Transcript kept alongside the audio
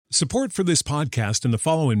Support for this podcast and the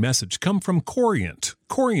following message come from Corient.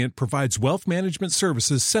 Corient provides wealth management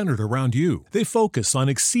services centered around you. They focus on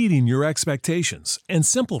exceeding your expectations and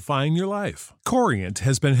simplifying your life. Corient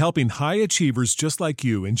has been helping high achievers just like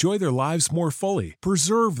you enjoy their lives more fully,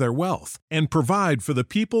 preserve their wealth, and provide for the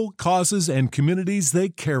people, causes, and communities they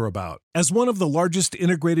care about. As one of the largest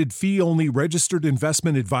integrated fee-only registered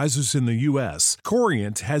investment advisors in the U.S.,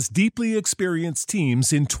 Corient has deeply experienced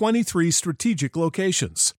teams in 23 strategic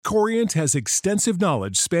locations. Corient has extensive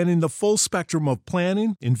knowledge spanning the full spectrum of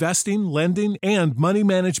planning, investing, lending, and money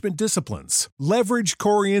management disciplines. Leverage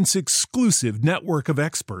Corient's exclusive network of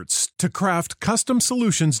experts to craft custom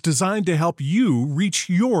solutions designed to help you reach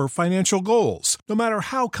your financial goals, no matter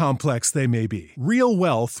how complex they may be. Real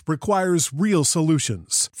wealth requires real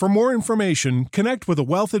solutions. For more information, connect with a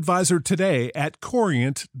wealth advisor today at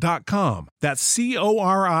Corient.com. That's Corient.com.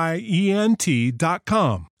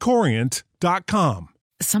 Corient.com.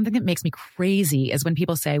 Something that makes me crazy is when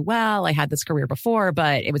people say, well, I had this career before,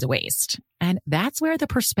 but it was a waste. And that's where the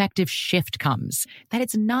perspective shift comes, that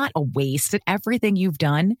it's not a waste, that everything you've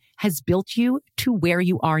done has built you to where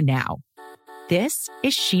you are now. This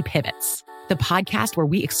is She Pivots, the podcast where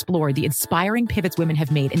we explore the inspiring pivots women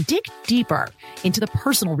have made and dig deeper into the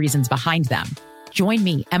personal reasons behind them. Join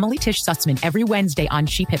me, Emily Tish Sussman, every Wednesday on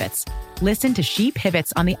She Pivots. Listen to She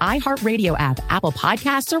Pivots on the iHeartRadio app, Apple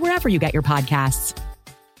Podcasts, or wherever you get your podcasts.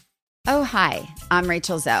 Oh, hi, I'm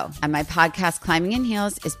Rachel Zoe, and my podcast, Climbing in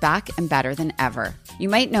Heels, is back and better than ever. You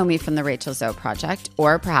might know me from the Rachel Zoe Project,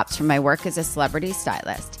 or perhaps from my work as a celebrity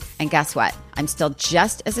stylist. And guess what? I'm still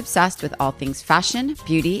just as obsessed with all things fashion,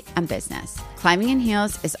 beauty, and business. Climbing in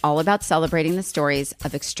Heels is all about celebrating the stories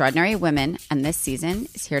of extraordinary women, and this season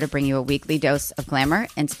is here to bring you a weekly dose of glamour,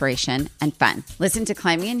 inspiration, and fun. Listen to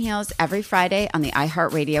Climbing in Heels every Friday on the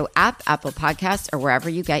iHeartRadio app, Apple Podcasts, or wherever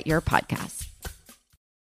you get your podcasts.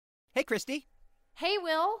 Hey, Christy. Hey,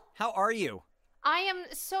 Will. How are you? I am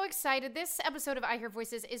so excited. This episode of I Hear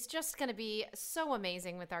Voices is just going to be so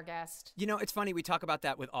amazing with our guest. You know, it's funny. We talk about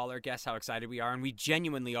that with all our guests, how excited we are. And we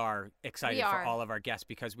genuinely are excited for all of our guests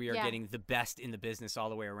because we are getting the best in the business all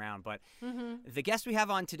the way around. But the guest we have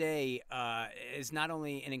on today is not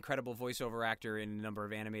only an incredible voiceover actor in a number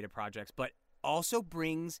of animated projects, but also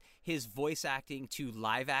brings his voice acting to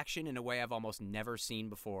live action in a way I've almost never seen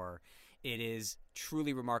before. It is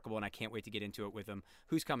truly remarkable, and I can't wait to get into it with him.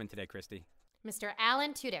 Who's coming today, Christy? Mr.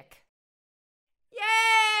 Alan Tudyk.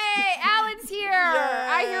 Yay! Alan's here! Yay!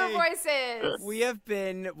 I Hear Voices. We have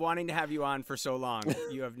been wanting to have you on for so long.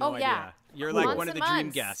 You have no idea. You're like one of the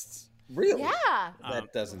dream guests. Really? Yeah.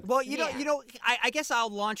 That doesn't. Well, you know. I guess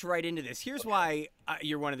I'll launch right into this. Here's why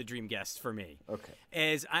you're one of the dream guests for me. Okay.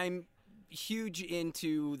 Is I'm huge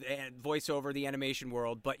into the voiceover, the animation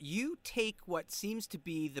world, but you take what seems to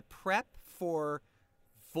be the prep for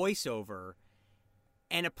voiceover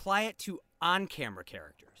and apply it to on-camera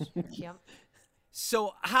characters. Yep.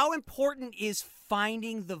 So how important is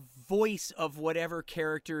finding the voice of whatever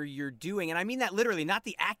character you're doing? And I mean that literally, not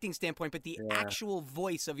the acting standpoint, but the actual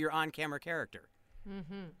voice of your on-camera character.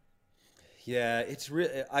 Mm-hmm. Yeah, it's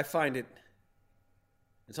really. I find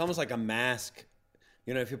it's almost like a mask.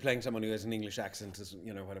 You know, if you're playing someone who has an English accent,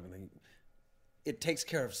 you know, whatever, it takes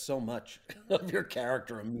care of so much of your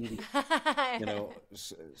character immediately. You know,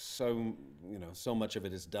 so much of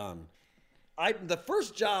it is done. The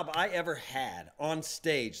first job I ever had on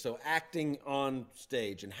stage, so acting on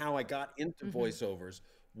stage, and how I got into voiceovers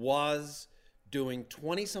was doing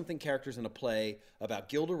 20-something characters in a play about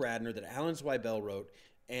Gilda Radner that Alan Zweibel wrote.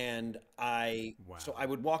 And so I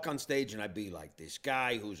would walk on stage and I'd be like this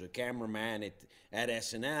guy who's a cameraman at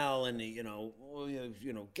SNL, and you know,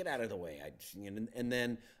 get out of the way. And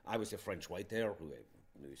then I was a French waiter who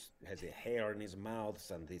has a hair in his mouth,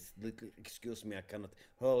 and this little, excuse me, I cannot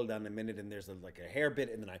hold on a minute, and there's like a hair bit,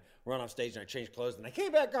 and then I run off stage and I change clothes, and I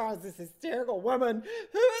came back on as this hysterical woman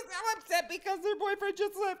who is so upset because her boyfriend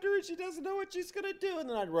just left her and she doesn't know what she's gonna do, and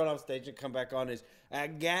then I'd run off stage and come back on as a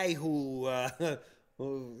guy who.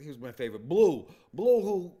 He was my favorite. Blue,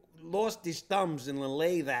 who lost his thumbs in a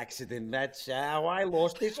lathe accident. That's how I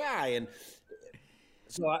lost his eye. And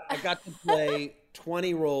so I got to play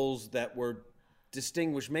 20 roles that were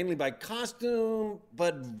distinguished mainly by costume,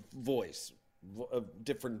 but voice,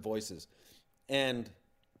 different voices. And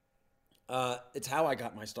it's how I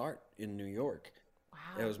got my start in New York.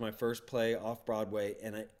 Wow. It was my first play off Broadway,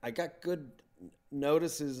 and I got good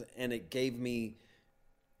notices, and it gave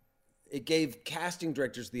casting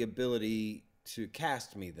directors the ability to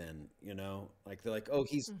cast me then, you know, like they're like, oh,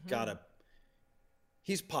 he's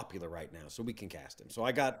popular right now, so we can cast him. So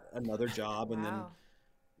I got another job and then,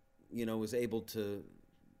 you know, was able to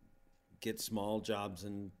get small jobs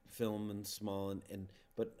in film and small,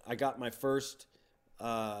 but I got my first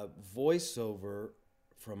voiceover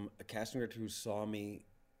from a casting director who saw me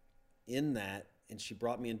in that, and she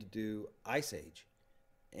brought me in to do Ice Age.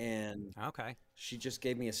 And she just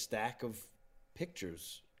gave me a stack of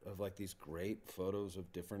pictures of like these great photos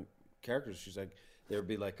of different characters. She's like, there would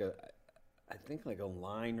be like I think like a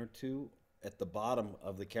line or two at the bottom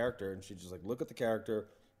of the character, and she'd just like, look at the character,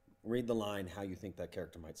 read the line, how you think that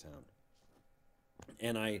character might sound.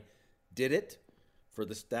 And I did it for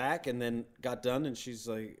the stack, and then got done, and she's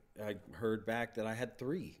like, I heard back that I had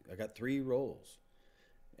 3. I got 3 roles.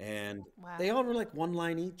 And they all were like one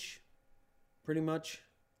line each, pretty much.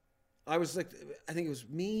 I was like, I think it was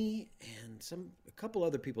me and a couple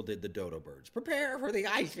other people did the Dodo Birds. Prepare for the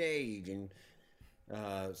Ice Age, and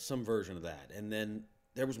some version of that. And then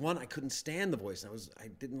there was one I couldn't stand the voice. I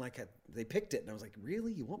didn't like how they picked it, and I was like,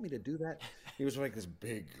 really? You want me to do that? He was like this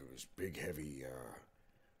big, heavy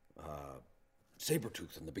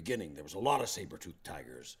saber-tooth in the beginning. There was a lot of saber-tooth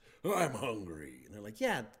tigers. Oh, I'm hungry. And they're like,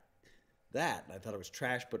 yeah, that. And I thought it was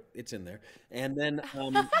trash, but it's in there. And then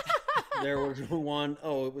there was one,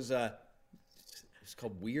 it was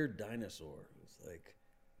called Weird Dinosaur. It was like,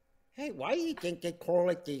 hey, why do you think they call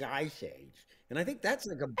it the Ice Age? And I think that's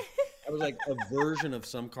like that was like a version of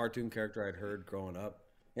some cartoon character I'd heard growing up.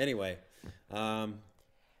 Anyway. I'm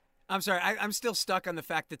sorry, I'm still stuck on the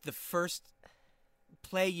fact that the first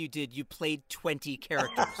play you did, you played 20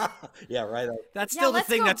 characters. Yeah, right. That's still the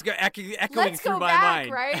thing that's echoing through my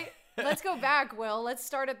mind. Right? Let's go back, Will. Let's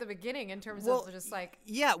start at the beginning in terms of just like...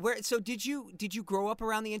 Yeah, so did you grow up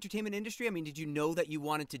around the entertainment industry? I mean, did you know that you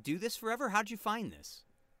wanted to do this forever? How did you find this?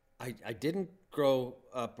 I didn't grow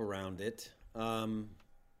up around it.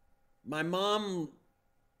 My mom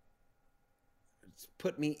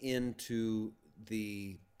put me into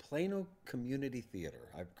the Plano Community Theater.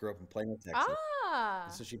 I grew up in Plano, Texas.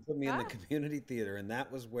 So she put me in the community theater, and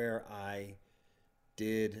that was where I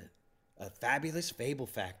did a Fabulous Fable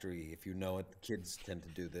Factory. If you know it, the kids tend to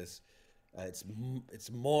do this.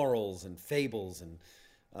 It's morals and fables, and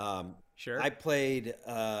sure. I played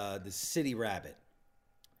the City Rabbit.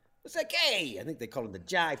 It's like, hey, I think they call him the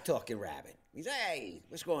Jive Talking Rabbit. He's like, hey,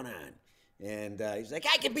 what's going on? And he's like,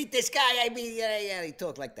 I can beat this guy. Yeah, he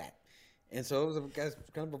talked like that. And so it was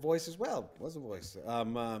kind of a voice as well. It was a voice.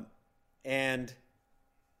 And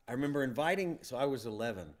I remember inviting, so I was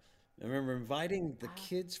 11. I remember inviting the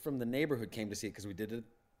kids from the neighborhood came to see it because we did it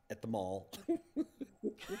at the mall.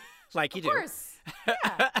 Like you do. Of course.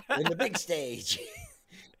 Yeah. In the big stage.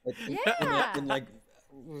 Yeah. In like,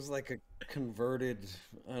 it was like a converted,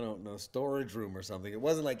 I don't know, storage room or something. It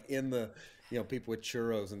wasn't like in the, people with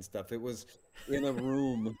churros and stuff. It was in a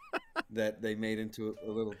room that they made into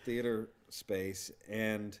a little theater space.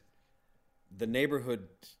 And my neighborhood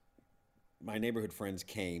friends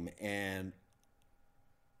came, and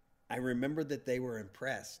I remember that they were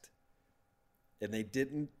impressed, and they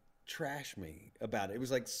didn't trash me about it. It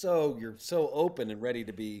was like, you're so open and ready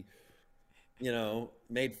to be,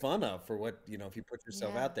 made fun of for what, if you put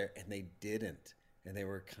yourself out there. And they didn't. And they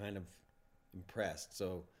were kind of impressed.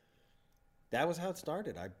 So that was how it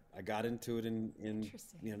started. I got into it in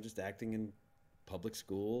just acting in public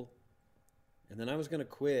school. And then I was going to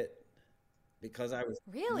quit because I was...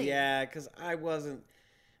 Really? Yeah, because I wasn't...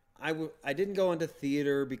 I didn't go into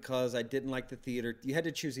theater because I didn't like the theater. You had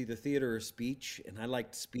to choose either theater or speech, and I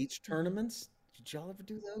liked speech tournaments. Did y'all ever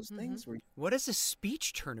do those things? What is a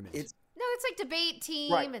speech tournament? It's like debate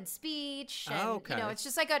team and speech. And, okay. It's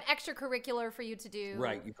just like an extracurricular for you to do.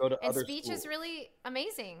 Right. You go to other speech schools. Is really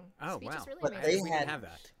amazing. Oh, speech wow. is really but amazing. we didn't have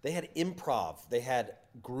that. They had improv. They had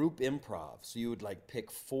group improv. So you would like pick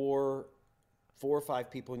four or five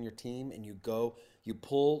people in your team, and you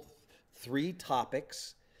pull 3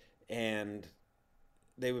 topics, and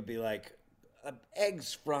they would be like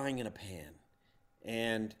eggs frying in a pan.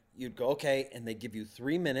 And you'd go, okay, and they give you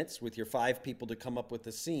 3 minutes with your 5 people to come up with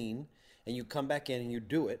a scene, and you come back in and you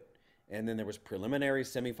do it. And then there was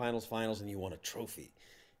preliminaries, semifinals, finals, and you won a trophy.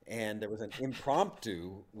 And there was an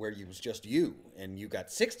impromptu where it was just you, and you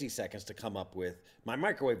got 60 seconds to come up with, my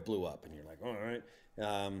microwave blew up, and you're like, all right.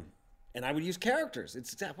 And I would use characters.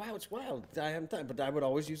 It's wild. I haven't done, but I would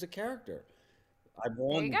always use a character. I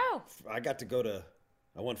won. There you go. I got to go to.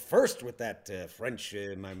 I won first with that French.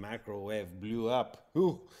 My microwave blew up.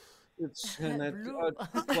 Ooh, it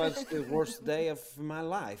was the worst day of my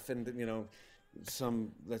life, and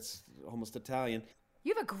that's almost Italian.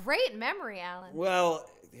 You have a great memory, Alan. Well,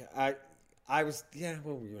 I was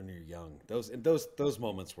when you're young, those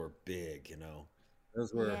moments were big,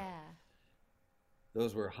 Those were. Yeah.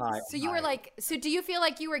 Those were high. So you were like, so do you feel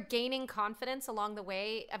like you were gaining confidence along the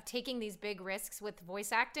way of taking these big risks with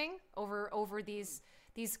voice acting over these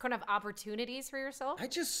kind of opportunities for yourself? I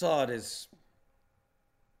just saw it as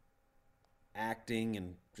acting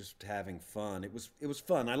and just having fun. It was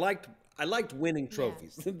fun. I liked winning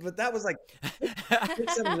trophies, but that was like 6th,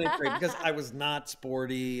 7th, 8th grade because I was not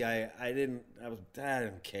sporty. I didn't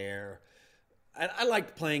care. I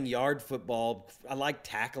liked playing yard football. I liked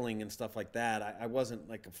tackling and stuff like that. I wasn't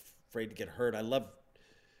like afraid to get hurt. I loved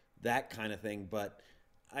that kind of thing, but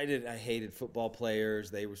I hated football players.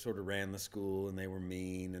 They were sort of ran the school and they were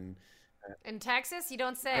mean. And in Texas, you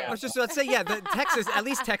don't say. I was just about to say, yeah, Texas. At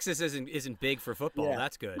least Texas isn't big for football. Yeah.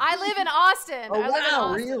 That's good. I live in Austin. Oh, I live in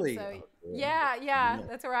Austin, really? So yeah,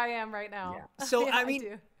 that's where I am right now. Yeah. So I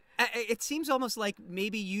mean. It seems almost like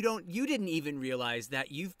maybe you didn't even realize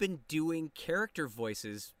that you've been doing character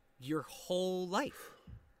voices your whole life.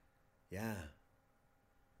 Yeah.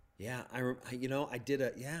 I did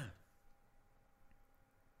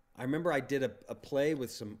I remember I did a play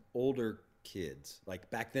with some older kids.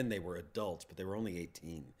 Like back then they were adults, but they were only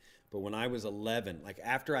 18. But when I was 11, like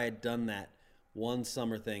after I had done that one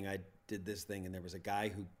summer thing, I did this thing, and there was a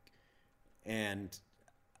guy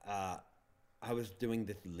I was doing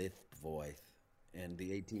this lisp voice, and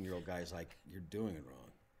the 18-year-old guy's like, "You're doing it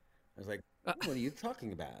wrong." I was like, "What are you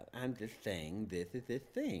talking about? I'm just saying this is this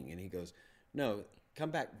thing." And he goes, "No,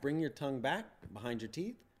 come back. Bring your tongue back behind your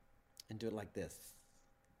teeth and do it like this.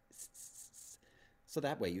 So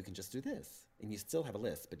that way you can just do this. And you still have a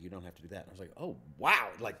lisp, but you don't have to do that." And I was like, "Oh, wow."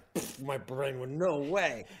 Like, my brain went, no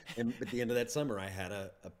way. And at the end of that summer, I had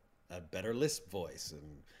a better lisp voice.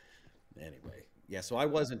 And anyway. Yeah, so I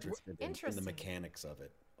was interested in the mechanics of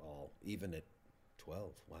it all, even at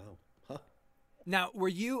 12. Wow. Huh. Now, were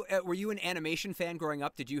you an animation fan growing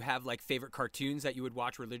up? Did you have like favorite cartoons that you would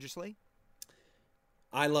watch religiously?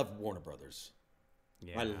 I loved Warner Brothers.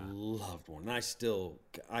 Yeah. I loved Warner. And I still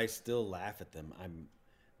laugh at them.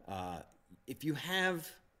 If you have,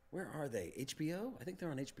 where are they? HBO? I think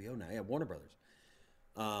they're on HBO now. Yeah, Warner Brothers.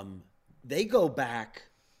 They go back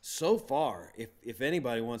so far. If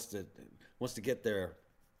anybody wants to get their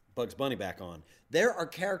Bugs Bunny back on. There are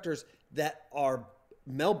characters that are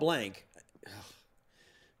Mel Blanc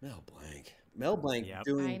Yep.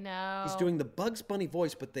 I know. He's doing the Bugs Bunny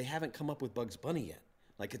voice, but they haven't come up with Bugs Bunny yet.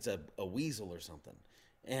 Like it's a weasel or something.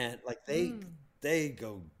 And like they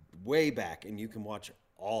go way back, and you can watch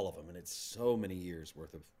all of them, and it's so many years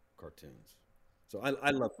worth of cartoons. So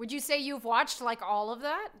I love. Would you say you've watched like all of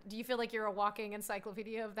that? Do you feel like you're a walking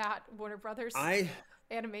encyclopedia of that Warner Brothers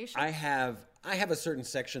animation? I have a certain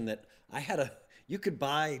section that you could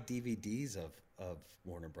buy DVDs of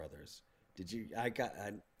Warner Brothers. Did you?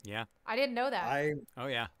 Yeah. I didn't know that. Oh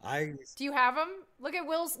yeah. Do you have them? Look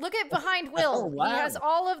at behind Will. Oh, wow. He has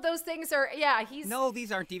all of those things. No,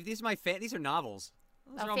 these aren't DVDs. These are novels.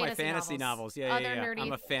 Those are all my fantasy novels. Yeah. Nerdy,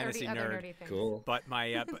 I'm a fantasy nerd. Cool. But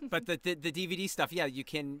my but the DVD stuff, yeah,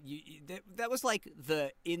 that was like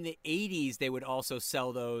in the 80s they would also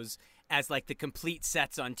sell those as like the complete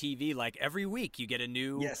sets on TV. Like every week you get a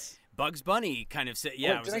new Bugs Bunny kind of set.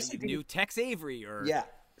 Yeah, it was like new Tex Avery or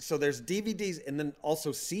So there's DVDs and then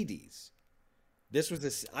also CDs.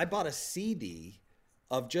 I bought a CD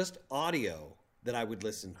of just audio that I would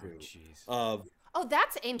listen to. Oh,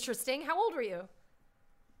 that's interesting. How old were you?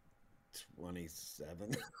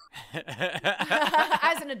 27.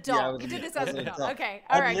 As an adult. You did this as an adult. Okay.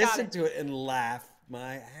 All right. I'd listen to it and laugh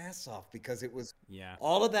my ass off because it was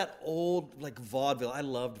all of that old like vaudeville. I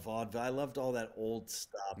loved vaudeville. I loved all that old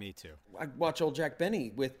stuff. Me too. I'd watch old Jack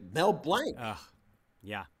Benny with Mel Blanc.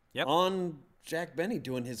 Yeah. Yep. On Jack Benny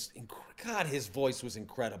doing his voice was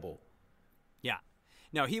incredible. Yeah.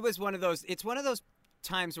 No, he was one of those. It's one of those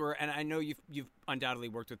times where, and I know you've undoubtedly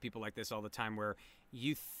worked with people like this all the time, where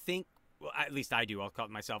you think, well, at least I do. I'll call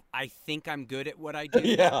it myself. I think I'm good at what I do.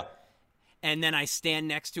 Yeah. And then I stand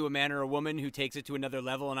next to a man or a woman who takes it to another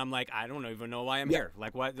level, and I'm like, I don't even know why I'm here.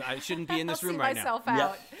 Like, what? I shouldn't be in this room right now. I'll see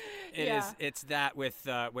myself out. It's that with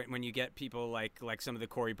when you get people like some of the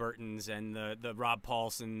Corey Burtons and the Rob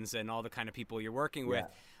Paulsons and all the kind of people you're working with.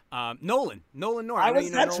 Nolan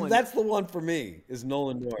North. That's the one for me, is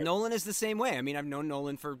Nolan North. Nolan is the same way. I mean, I've known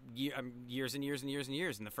Nolan for years and years and years and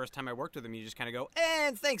years. And the first time I worked with him, you just kind of go,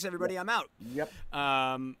 and thanks everybody, I'm out. Yep.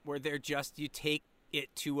 Where you take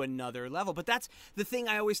it to another level. But that's the thing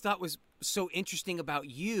I always thought was so interesting about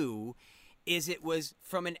you, is it was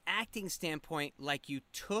from an acting standpoint, like you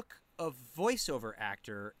took a voiceover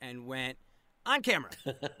actor and went on camera.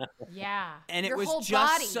 Yeah. And Your it was whole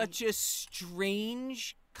just body. such a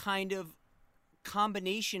strange kind of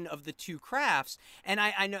combination of the two crafts. And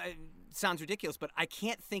I know sounds ridiculous, but I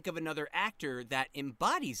can't think of another actor that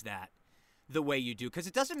embodies that the way you do, because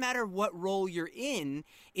it doesn't matter what role you're in.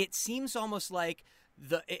 It seems almost like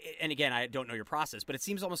and again, I don't know your process, but it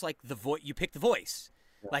seems almost like you pick the voice.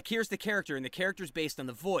 Yeah. Like, here's the character, and the character's based on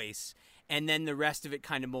the voice, and then the rest of it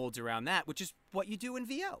kind of molds around that, which is what you do in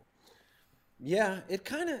VO. Yeah, it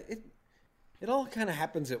all kind of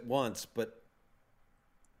happens at once, but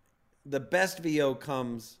the best VO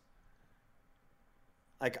comes,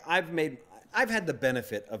 like, I've had the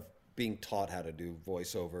benefit of being taught how to do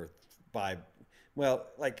voiceover by, well,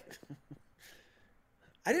 like,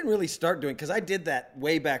 I didn't really start doing, because I did that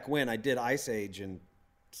way back when. I did Ice Age, and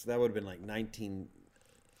so that would have been like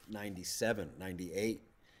 1997, 98.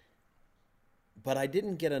 But I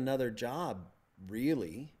didn't get another job,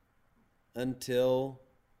 really, until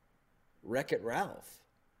Wreck-It Ralph,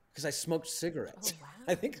 because I smoked cigarettes. Oh, wow.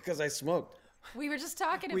 I think because I smoked. We were just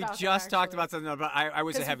talking about that. We just talked about something, but I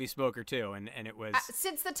was a heavy smoker too, and it was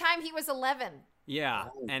since the time he was 11. Yeah,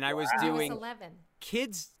 and I was doing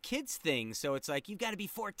kids things, so it's like, you've got to be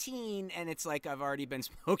 14, and it's like, I've already been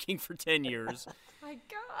smoking for 10 years. My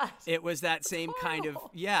God. It was that same kind of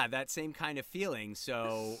feeling.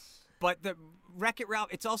 So, but the Wreck-It Ralph,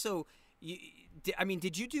 it's also,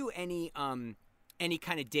 did you do any kind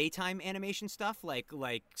of daytime animation stuff, like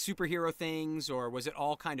superhero things, or was it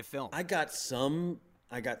all kind of film? I got some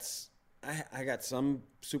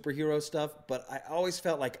superhero stuff, but I always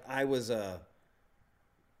felt like I was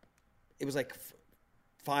it was like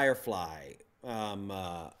Firefly.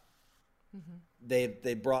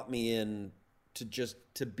 They brought me in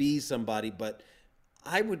to be somebody, but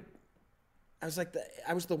I was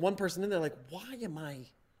the one person in there, like, why am I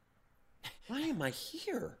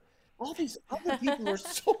here? All these other people are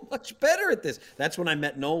so much better at this. That's when I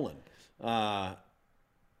met Nolan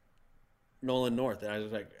North, and I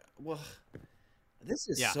was like, well, this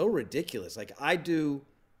is so ridiculous. Like, I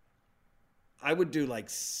would do like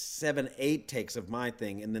 7-8 takes of my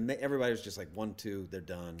thing, and then everybody was just like 1, 2, they're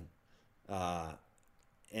done,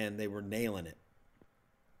 and they were nailing it.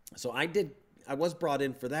 So I was brought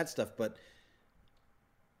in for that stuff, but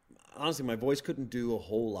honestly, my voice couldn't do a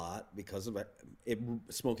whole lot because of it.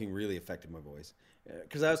 Smoking really affected my voice,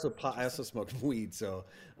 because I also smoked weed, so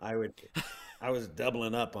I was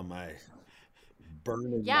doubling up on my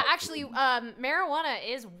burning. Yeah, actually, marijuana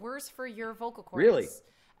is worse for your vocal cords. Really? Is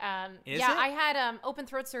it? I had open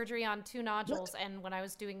throat surgery on 2 nodules, and when I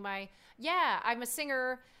was doing I'm a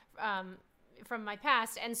singer from my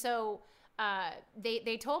past, and so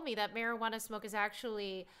they told me that marijuana smoke is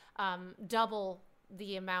actually double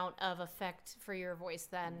the amount of effect for your voice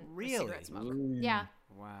than cigarette smoke. Yeah.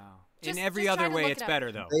 Wow. In every other way, it's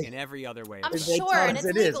better, though. In every other way. I'm sure, and it's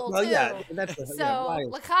legal, well, too. Yeah,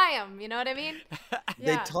 l'chaim, you know what I mean?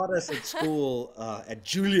 They taught us at school, at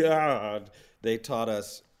Juilliard, they taught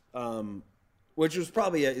us, which was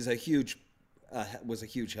probably was a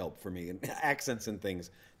huge help for me, and accents and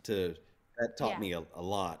things, that taught me a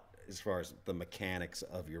lot as far as the mechanics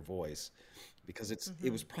of your voice. Because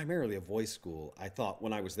it was primarily a voice school. I thought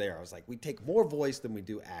when I was there, I was like, we take more voice than we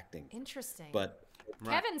do acting. Interesting. But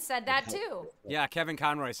Kevin said that too. Yeah, Kevin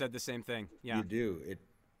Conroy said the same thing. Yeah, you do.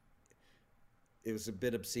 It was a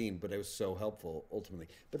bit obscene, but it was so helpful ultimately.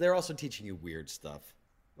 But they're also teaching you weird stuff.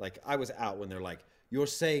 Like, I was out when they're like, "You're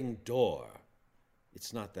saying door.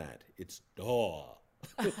 It's not that. It's door."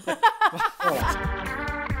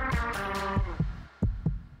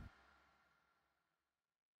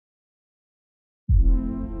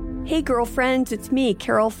 Hey girlfriends, it's me,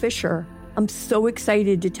 Carol Fisher. I'm so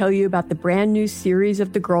excited to tell you about the brand new series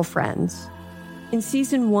of The Girlfriends. In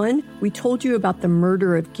season 1, we told you about the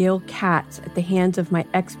murder of Gail Katz at the hands of my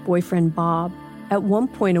ex-boyfriend Bob. At one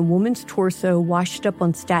point, a woman's torso washed up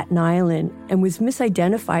on Staten Island and was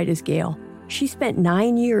misidentified as Gail. She spent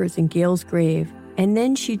 9 years in Gail's grave, and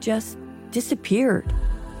then she just disappeared.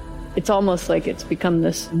 It's almost like it's become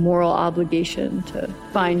this moral obligation to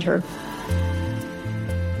find her.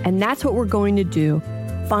 And that's what we're going to do.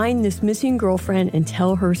 Find this missing girlfriend and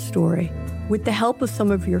tell her story. With the help of some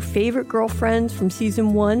of your favorite girlfriends from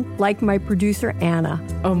season 1, like my producer, Anna.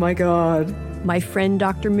 Oh my God. My friend,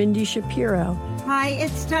 Dr. Mindy Shapiro. Hi,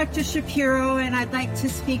 it's Dr. Shapiro, and I'd like to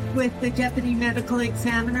speak with the deputy medical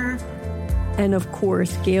examiner. And of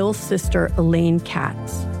course, Gail's sister, Elaine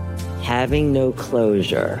Katz. Having no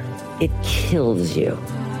closure, it kills you.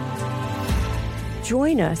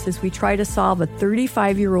 Join us as we try to solve a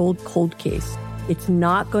 35-year-old cold case. It's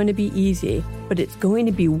not going to be easy, but it's going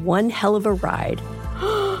to be one hell of a ride.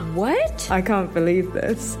 What? I can't believe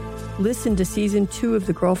this. Listen to season 2 of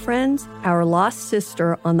The Girlfriends, Our Lost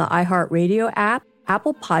Sister on the iHeartRadio app,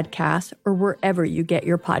 Apple Podcasts, or wherever you get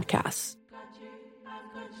your podcasts.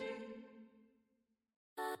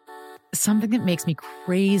 Something that makes me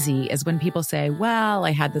crazy is when people say, well,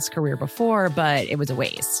 I had this career before, but it was a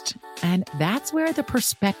waste. And that's where the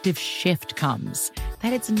perspective shift comes,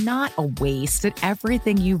 that it's not a waste, that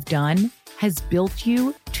everything you've done has built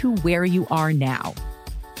you to where you are now.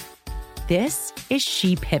 This is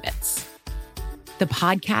She Pivots, the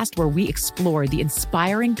podcast where we explore the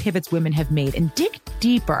inspiring pivots women have made and dig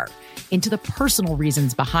deeper into the personal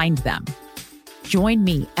reasons behind them. Join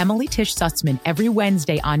me, Emily Tish Sussman, every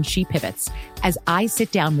Wednesday on She Pivots as I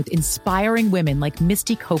sit down with inspiring women like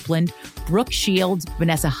Misty Copeland, Brooke Shields,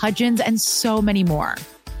 Vanessa Hudgens, and so many more.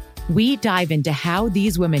 We dive into how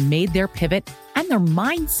these women made their pivot and their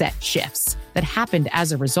mindset shifts that happened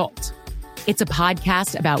as a result. It's a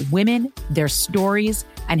podcast about women, their stories,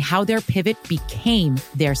 and how their pivot became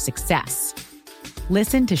their success.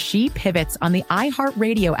 Listen to She Pivots on the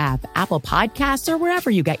iHeartRadio app, Apple Podcasts, or wherever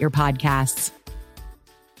you get your podcasts.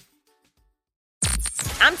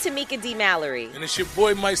 I'm Tamika D. Mallory. And it's your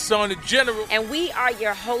boy, my son, the General. And we are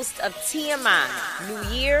your hosts of TMI.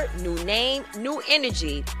 New year, new name, new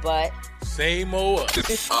energy, but same old.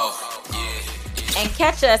 Oh, yeah. And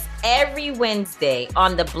catch us every Wednesday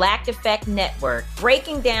on the Black Effect Network,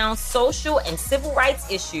 breaking down social and civil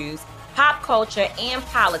rights issues, pop culture, and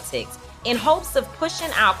politics in hopes of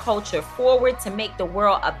pushing our culture forward to make the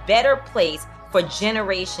world a better place for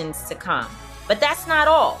generations to come. But that's not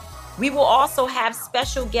all. We will also have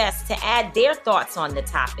special guests to add their thoughts on the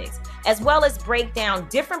topics, as well as break down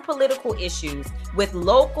different political issues with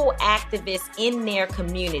local activists in their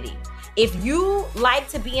community. If you like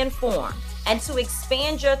to be informed and to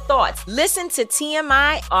expand your thoughts, listen to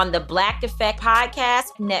TMI on the Black Effect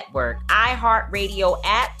Podcast Network, iHeartRadio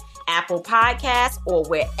app, Apple Podcasts, or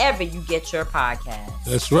wherever you get your podcasts.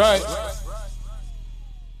 That's right.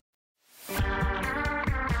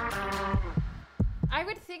 I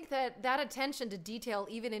would think that attention to detail,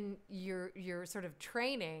 even in your sort of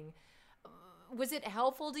training, was it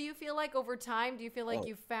helpful, do you feel like, over time? Do you feel like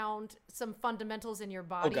you found some fundamentals in your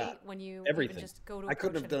body when you even just go to I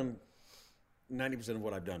couldn't have done 90% of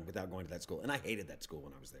what I've done without going to that school. And I hated that school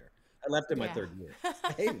when I was there. I left in my third year.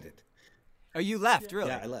 I hated it. Oh, you left, really?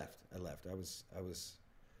 Yeah, I left. I was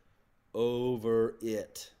over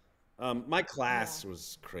it. My class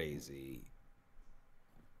was crazy.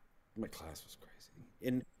 My class was crazy.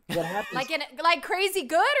 And what happens? like crazy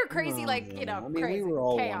good or crazy I mean, crazy we were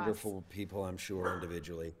all chaos. wonderful people, I'm sure,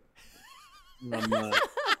 individually.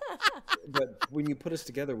 But when you put us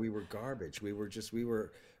together, we were garbage. We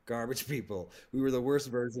were garbage people. We were the worst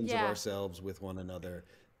versions of ourselves with one another.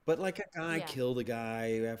 But like a guy killed a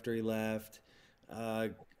guy after he left.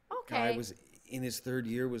 Guy was in his third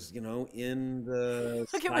year, was in the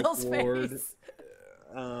Look at Will's ward. face.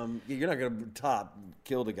 You're not going to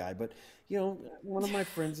killed a guy, but one of my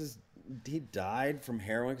friends he died from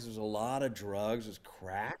heroin because there was a lot of drugs. It was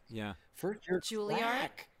crack. Yeah. First year Juilliard.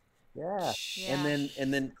 crack. Yeah.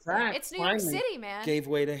 And then crack. It's New York City, man. Gave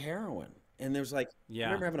way to heroin. And there was I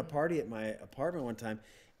remember having a party at my apartment one time,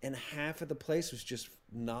 and half of the place was just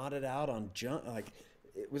knotted out on junk.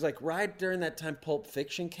 It was right during that time Pulp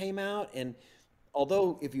Fiction came out, and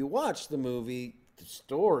although if you watch the movie, the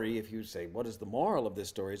story, if you say, what is the moral of this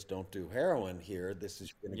story, is don't do heroin here. This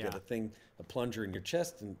is going to get a plunger in your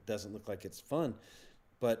chest, and it doesn't look like it's fun.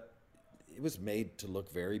 But it was made to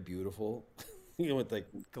look very beautiful. With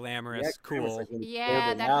glamorous, cool.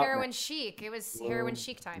 That heroin chic. It was heroin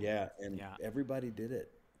chic time. Yeah, and everybody did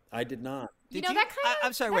it. I did not.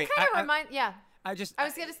 I'm sorry, wait. I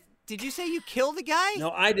was going to... Did you say you killed a guy?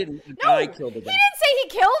 No, I didn't. The guy killed a guy. He didn't say he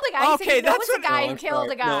killed a guy. Okay, he said he knows a guy who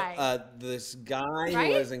killed a guy. No, this guy who I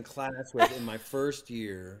was in class with in my first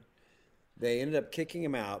year, they ended up kicking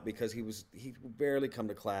him out because he barely come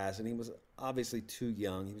to class, and he was obviously too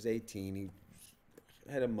young. He was 18. He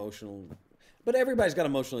had but everybody's got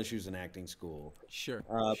emotional issues in acting school. Sure.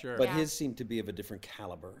 But his seemed to be of a different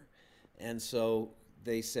caliber, and so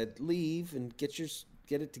they said, leave and get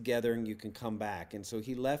it together and you can come back. And so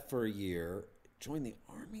he left for a year, joined the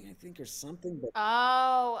Army, I think, or something. But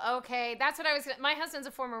oh, okay. That's what I was... My husband's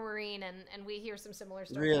a former Marine, and we hear some similar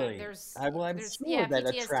stories. Really? I'm sure that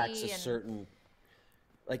PTSD attracts a certain...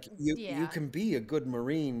 you can be a good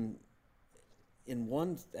Marine in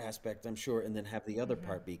one aspect, I'm sure, and then have the other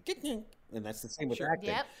part be... And that's the same with acting.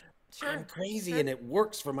 Yep. Sure. I'm crazy and it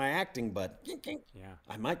works for my acting, but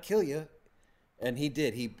I might kill you. And he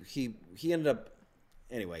did. He ended up...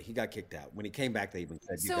 Anyway, he got kicked out. When he came back, they even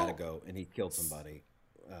said, you got to go. And he killed somebody.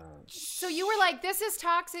 So you were like, "This is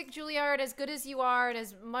toxic, Juilliard. As good as you are, and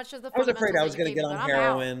as much of the I was afraid I was going to get on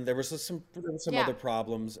heroin. There was some other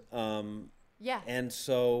problems. Yeah. And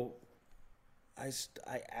so I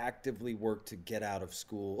actively worked to get out of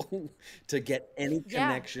school, to get any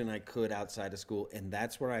connection I could outside of school, and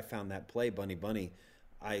that's where I found that play, Bunny Bunny.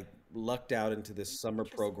 I lucked out into this summer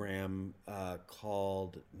program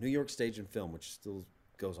called New York Stage and Film, which still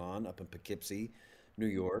goes on up in Poughkeepsie, New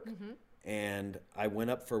York. Mm-hmm. And I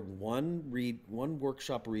went up for one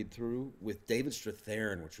workshop read through with David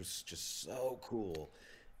Strathairn, which was just so cool.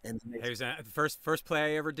 And it was the first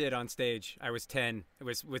play I ever did on stage. I was 10. It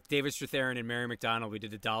was with David Strathairn and Mary McDonald. We did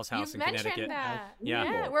the Doll's House in Connecticut. That.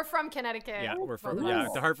 Yeah, we're from Connecticut. Yeah, we're from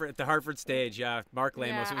the Hartford stage. Yeah, Mark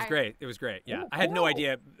Lamos. Yeah, it was great. It was great. Yeah, I had no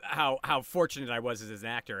idea how fortunate I was as an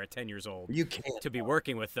actor at 10 years old. You can't to be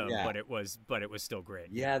working with them, but it was still great.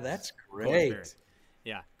 Yeah, that's great. Cool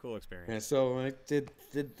yeah, cool experience. Yeah, so I did,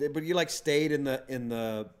 but you stayed in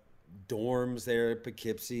the dorms there at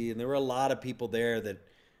Poughkeepsie, and there were a lot of people there that.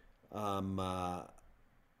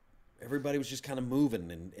 Everybody was just kind of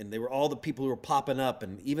moving, and they were all the people who were popping up,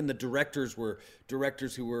 and even the directors were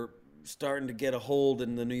directors who were starting to get a hold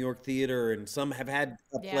in the New York theater, and some have had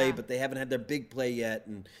a play, but they haven't had their big play yet,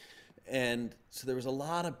 and so there was a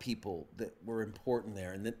lot of people that were important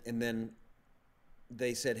there, and then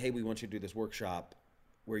they said, hey, we want you to do this workshop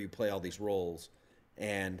where you play all these roles,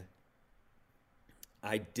 and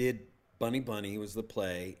I did Bunny Bunny was the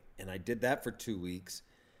play, and I did that for 2 weeks.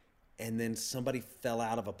 And then somebody fell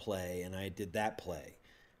out of a play, and I did that play.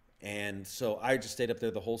 And so I just stayed up there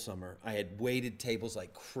the whole summer. I had waited tables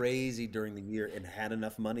like crazy during the year and had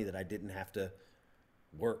enough money that I didn't have to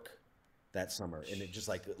work that summer. And it just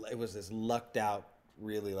it was this lucked out,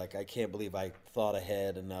 really, I can't believe I thought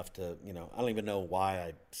ahead enough to, I don't even know why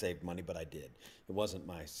I saved money, but I did. It wasn't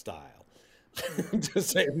my style to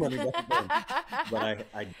save money back then, but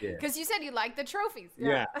I did. Because you said you liked the trophies.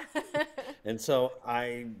 Yeah. And so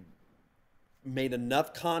I made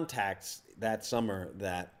enough contacts that summer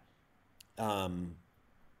that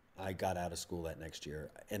I got out of school that next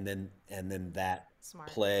year, and then that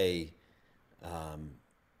play, I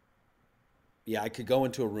could go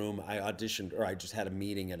into a room. I auditioned, or I just had a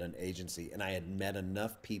meeting at an agency, and I had met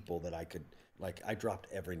enough people that I could I dropped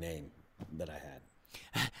every name that I had.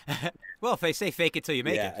 Well, if they say fake it till you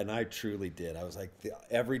make it. Yeah, and I truly did. I was like,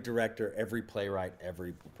 every director, every playwright,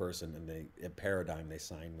 every person, and at Paradigm, they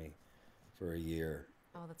signed me for a year.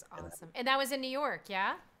 Oh, that's awesome. And that was in New York,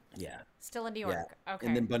 yeah? Yeah. Still in New York. Yeah. Okay.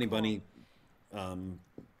 And then Bunny Bunny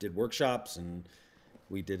did workshops, and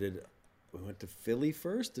we did it. We went to Philly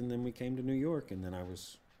first, and then we came to New York, and then I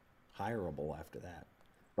was hireable after that.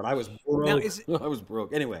 But I was broke. I was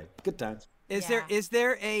broke. Anyway, good times. Is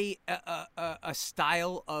there a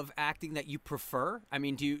style of acting that you prefer? I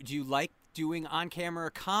mean, do you like doing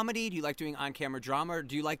on-camera comedy? Do you like doing on-camera drama? Or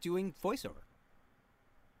do you like doing voiceover?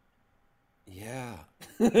 Yeah,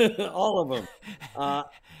 all of them. Hard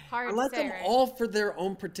I let to say, them right? all for their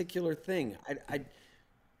own particular thing.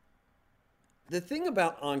 The thing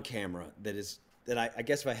about on camera that I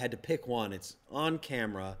guess if I had to pick one, it's on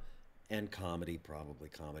camera and comedy, probably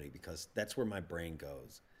comedy, because that's where my brain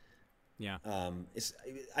goes. Yeah. I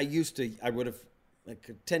would have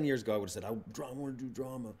 10 years ago I would have said I want to do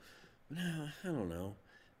drama. No, I don't know.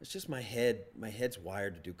 It's just my head. My head's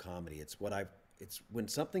wired to do comedy. It's when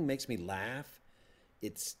something makes me laugh,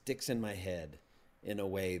 it sticks in my head in a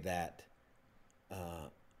way that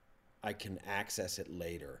I can access it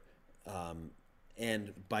later.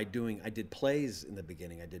 And I did plays in the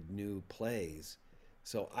beginning. I did new plays.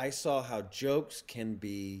 So I saw how jokes can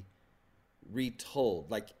be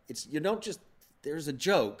retold. You don't just, there's a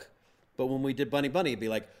joke, but when we did Bunny Bunny, it'd be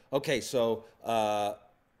like, okay, so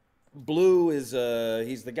Blue is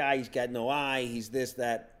he's the guy, he's got no eye, he's this,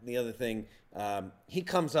 that, the other thing. He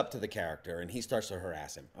comes up to the character and he starts to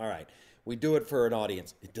harass him. All right, we do it for an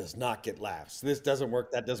audience. It does not get laughs. This doesn't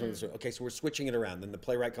work, that doesn't work. Okay, so we're switching it around. Then the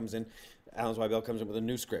playwright comes in, Alan Zweibel comes in with a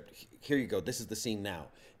new script. Here you go, this is the scene now.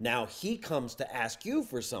 Now he comes to ask you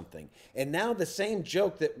for something. And now the same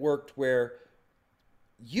joke that worked where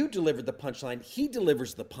you delivered the punchline, he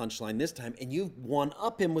delivers the punchline this time, and you one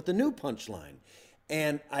up him with the new punchline.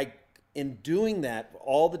 And in doing that,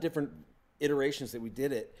 all the different iterations that we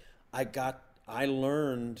did it, I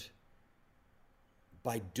learned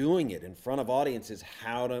by doing it in front of audiences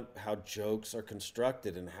how jokes are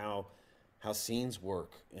constructed and how scenes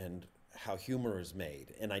work and how humor is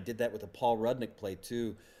made. And I did that with a Paul Rudnick play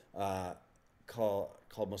too,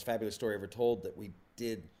 called Most Fabulous Story Ever Told, that we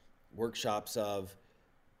did workshops of,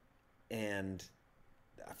 and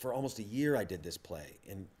for almost a year I did this play.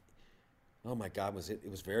 And oh my God, it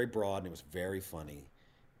was very broad and it was very funny.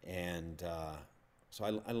 And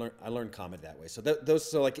so I learned comedy that way. So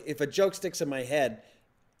so like if a joke sticks in my head,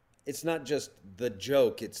 it's not just the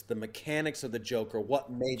joke, it's the mechanics of the joke or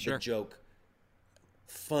what made the joke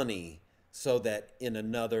funny, so that in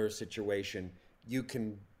another situation you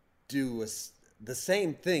can do the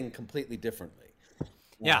same thing completely differently.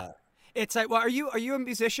 Yeah. It's like, well, are you a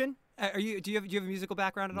musician? Do you have a musical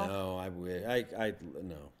background at all? No, I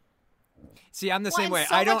no. See, I'm the same way.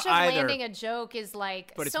 So I don't much of either. Landing a joke is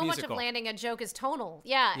like so much of landing a joke is tonal.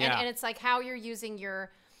 Yeah. And it's like how you're using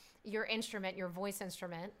your instrument, your voice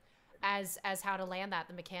instrument, as how to land that,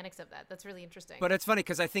 the mechanics of that. That's really interesting. But it's funny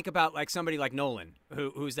because I think about like somebody like Nolan,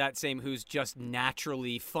 who's just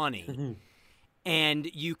naturally funny. And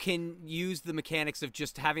you can use the mechanics of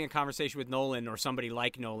just having a conversation with Nolan or somebody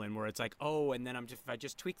like Nolan where it's like, oh, and then if I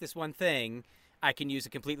just tweak this one thing, I can use it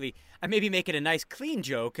completely. I maybe make it a nice, clean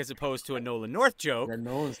joke as opposed to a Nolan North joke. Yeah,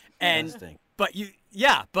 Nolan's interesting. But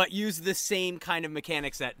use the same kind of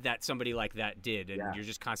mechanics that somebody like that did, and you're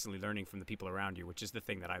just constantly learning from the people around you, which is the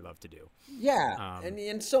thing that I love to do. Yeah,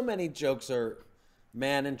 and so many jokes are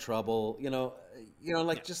man in trouble.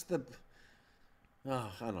 Just the.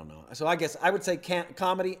 Oh, I don't know. So I guess I would say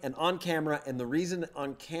comedy and on camera, and the reason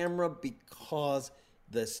on camera because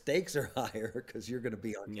the stakes are higher because you're going to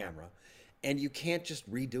be on camera, and you can't just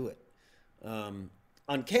redo it.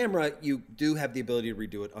 On camera, you do have the ability to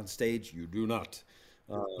redo it. On stage, you do not.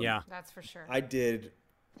 That's for sure. I did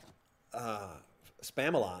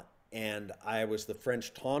Spam-A-Lot, and I was the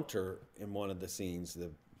French taunter in one of the scenes.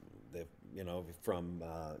 From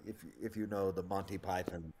if you know the Monty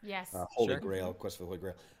Python, Holy Grail, Quest for the Holy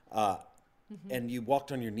Grail, and you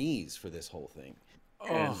walked on your knees for this whole thing.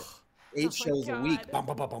 And 8 shows a week, bum,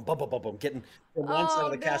 bum, bum, bum, bum, bum, bum, bum, getting from one side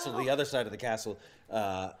of the castle to the other side of the castle.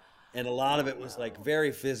 And a lot of it was like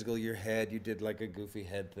very physical. Your head, you did like a goofy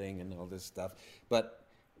head thing and all this stuff. But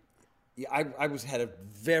I had a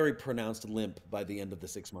very pronounced limp by the end of the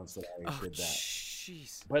 6 months that I did that.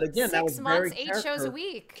 Jeez. But again, that was 6 months, very 8 shows a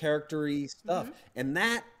week, character-y stuff, and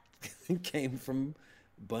that came from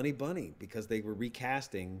Bunny because they were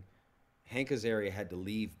recasting. Hank Azaria had to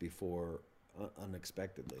leave before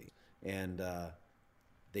unexpectedly, and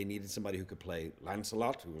they needed somebody who could play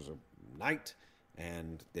Lancelot, who was a knight,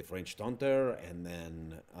 and the French taunter, and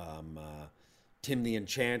then Tim the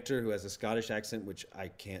Enchanter, who has a Scottish accent, which I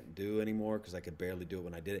can't do anymore because I could barely do it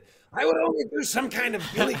when I did it. I would only do some kind of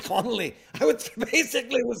Billy Connolly. I was trying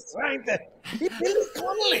to be Billy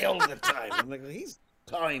Connolly all the time. I'm like, he's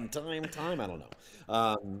time. I don't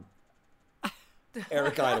know.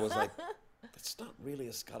 Eric Idle was like, that's not really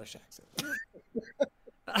a Scottish accent.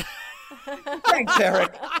 Thanks,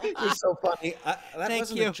 Eric. You're so funny. That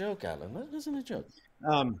wasn't a joke, Alan. That wasn't a joke.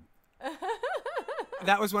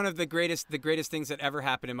 That was one of the greatest things that ever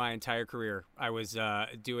happened in my entire career. I was I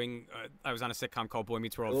was on a sitcom called Boy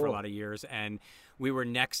Meets World for a lot of years, and we were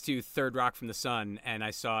next to Third Rock from the Sun, and I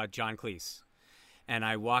saw John Cleese. And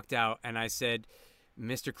I walked out and I said,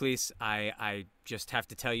 Mr. Cleese, I just have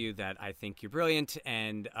to tell you that I think you're brilliant,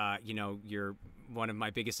 and you're one of my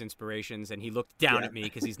biggest inspirations. And he looked down at me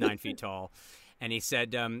because he's 9 feet tall. And he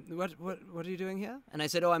said, "What are you doing here?" And I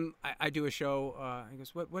said, "Oh, I do a show." He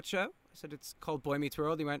goes, "What show?" I said, "It's called Boy Meets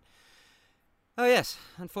World." He went, "Oh yes,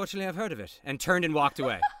 unfortunately, I've heard of it," and turned and walked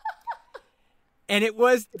away. And it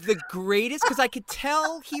was the greatest because I could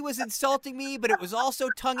tell he was insulting me, but it was also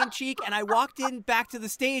tongue in cheek. And I walked back to the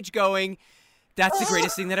stage going, "That's the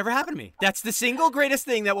greatest thing that ever happened to me. That's the single greatest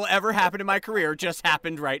thing that will ever happen in my career. Just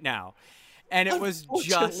happened right now." And it was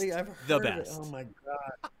just the best. Oh my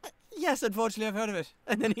God. Yes, unfortunately, I've heard of it.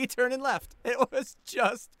 And then he turned and left. It was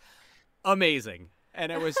just amazing.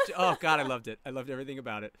 And it was, oh, God, I loved it. I loved everything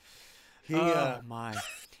about it. Oh, my.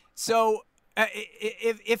 So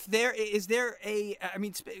if there is there a, I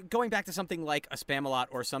mean, going back to something like a Spam-A-Lot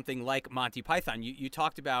or something like Monty Python, you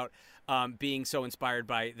talked about being so inspired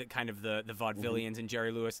by the kind of the vaudevillians and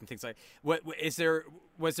Jerry Lewis and things like was there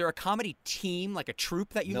a comedy team, like a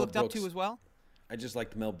troupe that you looked up to as well? I just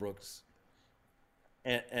liked Mel Brooks.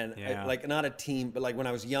 And like not a team, but like when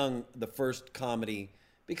I was young, the first comedy,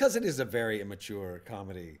 because it is a very immature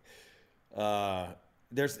comedy,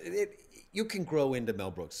 you can grow into Mel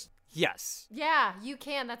Brooks. Yes. Yeah, you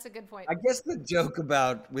can. That's a good point. I guess the joke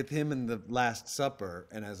about with him in the Last Supper,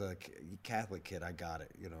 and as a Catholic kid, I got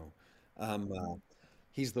it.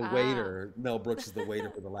 He's the waiter. Mel Brooks is the waiter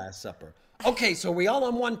for the Last Supper. Okay, so are we all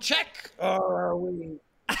on one check, or are we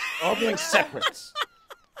all doing separates?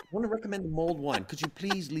 I want to recommend mulled wine. Could you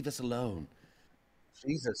please leave us alone?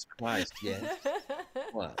 Jesus Christ, yes.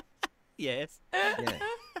 What? Yes. Yeah.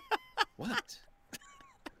 What?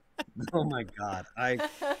 Oh my God.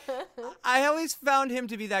 I always found him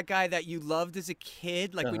to be that guy that you loved as a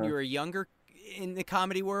kid, like when you were younger in the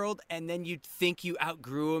comedy world, and then you'd think you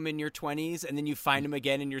outgrew him in your 20s, and then you find him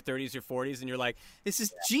again in your 30s or 40s, and you're like, this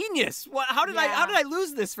is genius. How did I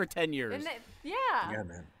lose this for 10 years? Yeah,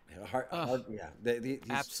 man.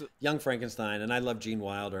 Young Frankenstein, and I love Gene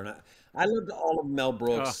Wilder, and I loved all of Mel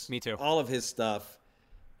Brooks. Me too. All of his stuff,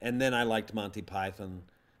 and then I liked Monty Python,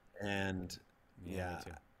 and me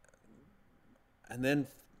too. And then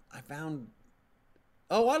I found,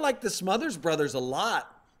 I like the Smothers Brothers a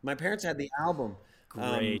lot. My parents had the album.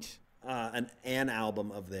 Great. An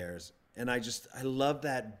album of theirs. And I love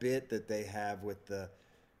that bit that they have with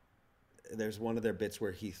there's one of their bits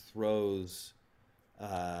where he throws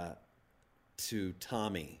to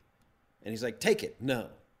Tommy. And he's like, take it. No.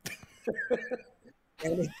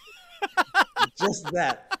 And just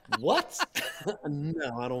that. What?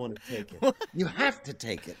 No, I don't want to take it. You have to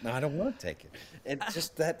take it. No, I don't want to take it. And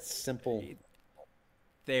just that simple.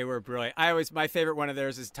 They were brilliant. My favorite one of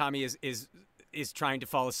theirs is Tommy is trying to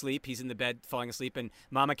fall asleep. He's in the bed falling asleep, and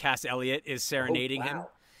Mama Cass Elliot is serenading him.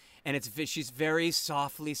 And she's very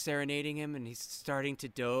softly serenading him, and he's starting to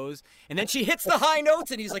doze. And then she hits the high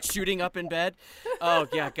notes, and he's like shooting up in bed. Oh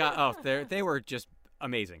yeah, God! Oh, they were just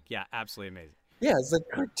amazing. Yeah, absolutely amazing. Yeah, it's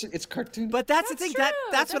like it's cartoon. But that's the thing.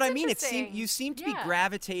 That's what I mean. You seem to be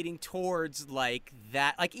gravitating towards like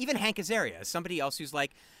that. Like even Hank Azaria, somebody else who's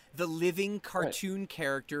like the living cartoon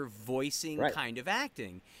character voicing kind of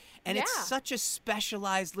acting. And it's such a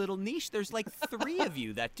specialized little niche. There's like 3 of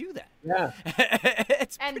you that do that. Yeah.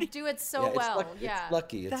 Do it so well. It's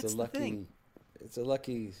lucky. It's a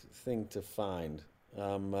lucky thing to find.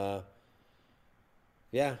 I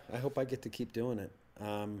hope I get to keep doing it.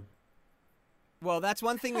 Well, that's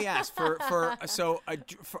one thing we asked for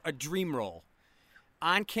a dream role.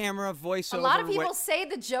 On camera, voiceover. A lot of people say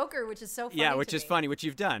the Joker, which is so funny. Yeah, which is funny, which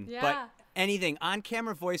you've done. Yeah. But anything on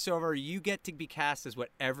camera, voiceover, you get to be cast as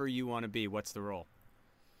whatever you want to be. What's the role?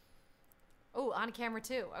 Oh, on camera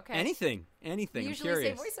too. Okay. Anything. You I'm usually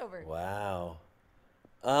curious. say voiceover. Wow.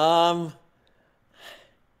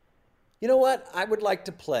 You know what? I would like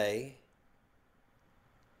to play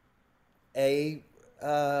a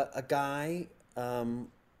guy on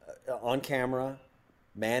camera,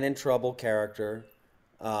 man in trouble character.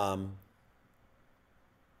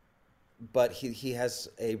 But he has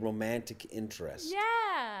a romantic interest.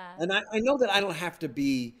 Yeah. And I know that I don't have to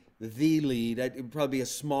be the lead. It'd probably be a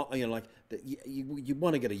small, like you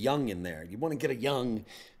want to get a young in there. You want to get a young,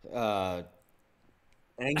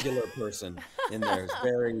 angular person in there. It's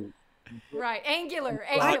very right. Angular.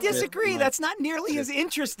 I disagree. That's not nearly as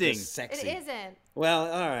interesting. Sexy. It isn't. Well,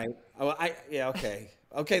 all right. Okay.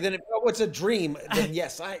 Okay, then it's a dream. Then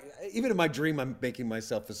yes, even in my dream, I'm making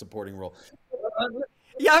myself a supporting role.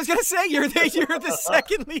 Yeah, I was gonna say you're the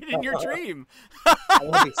second lead in your dream. I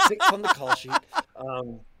want to be 6 on the call sheet.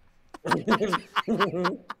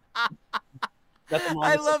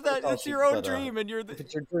 I love that. It's your own dream, and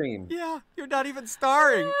it's your dream. Yeah, you're not even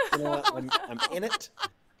starring. You know what? I'm in it.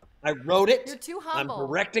 I wrote it. You're too humble. I'm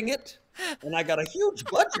directing it, and I got a huge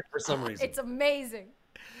budget for some reason. It's amazing.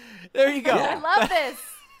 There you go. Yeah. I love this.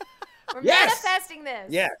 We're manifesting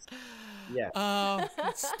this. Yes. Yeah.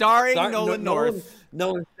 Starring Nolan North.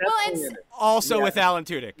 Nolan also with Alan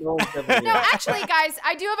Tudyk. No, actually, guys,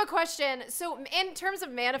 I do have a question. So in terms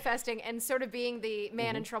of manifesting and sort of being the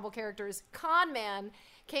man in trouble characters, Con Man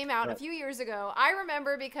came out a few years ago. I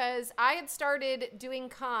remember because I had started doing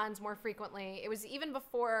cons more frequently. It was even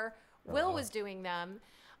before Will was doing them.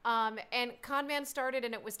 And Con Man started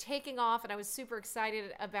and it was taking off and I was super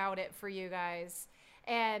excited about it for you guys.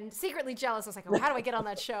 And secretly jealous. I was like, oh, how do I get on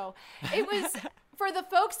that show? It was for the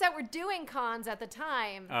folks that were doing cons at the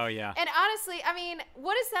time. Oh, yeah. And honestly, I mean,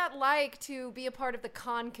 what is that like to be a part of the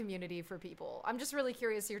con community for people? I'm just really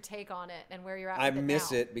curious your take on it and where you're at with it now. I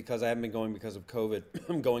miss it because I haven't been going because of COVID.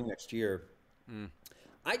 I'm going next year.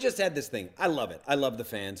 I just had this thing. I love it. I love the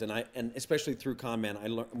fans. And especially through Con Man, I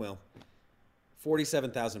learned,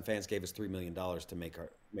 47,000 fans gave us $3 million to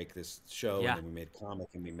make this show. Yeah. And then we made comic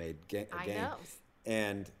and we made a game. I know.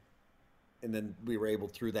 And then we were able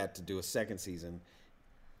through that to do a second season.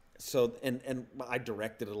 So and I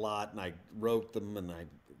directed a lot and I wrote them and I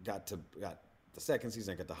got the second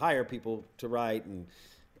season. I got to hire people to write and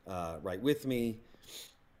write with me.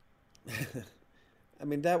 I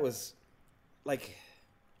mean, that was like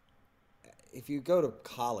if you go to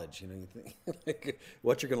college, you think like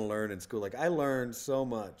what you're going to learn in school. Like I learned so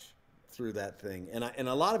much through that thing, and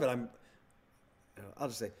a lot of it I'll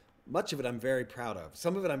just say. Much of it I'm very proud of.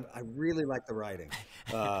 Some of it I really like the writing.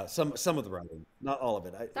 Some of the writing, not all of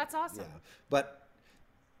it. That's awesome. Yeah, but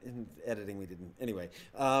in editing we didn't. Anyway,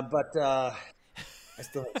 but I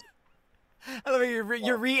still. I love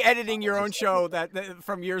you're re-editing your own show that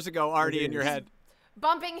from years ago already in your head.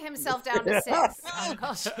 Bumping himself down to 6. Oh,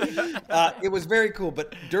 gosh. It was very cool.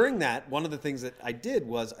 But during that, one of the things that I did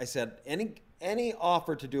was I said, any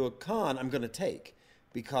offer to do a con, I'm going to take,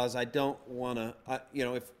 because I don't want to,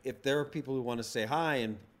 if there are people who want to say hi,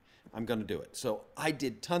 and I'm going to do it. So I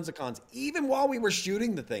did tons of cons. Even while we were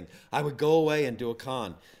shooting the thing, I would go away and do a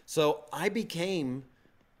con. So I became,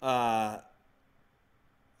 I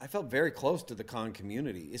felt very close to the con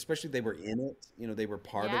community, especially they were in it. They were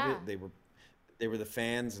part of it. They were the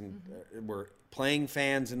fans and were playing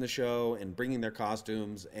fans in the show and bringing their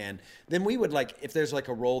costumes. And then we would, like, if there's like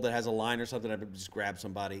a role that has a line or something, I would just grab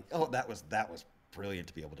somebody. Oh, that was brilliant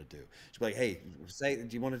to be able to do. She'd be like, hey, do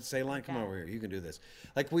you want to say a line? Come on over here. You can do this.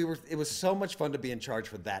 Like, it was so much fun to be in charge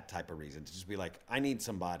for that type of reason. To just be like, I need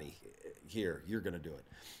somebody here. You're going to do it.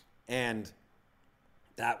 And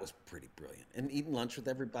that was pretty brilliant. And eating lunch with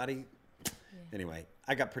everybody. Yeah. Anyway,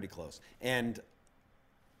 I got pretty close. And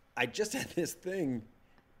I just had this thing,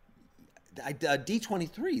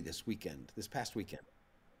 D23 this past weekend.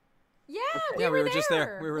 Yeah, we were just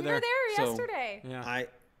there. We were there yesterday. Yeah.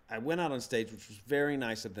 I went out on stage, which was very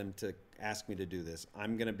nice of them to ask me to do this.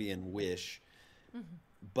 I'm going to be in Wish,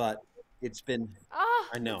 but it's been,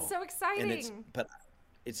 I know. It's so exciting. But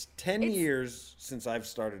it's 10 years since I've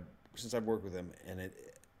worked with them,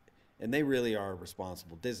 and they really are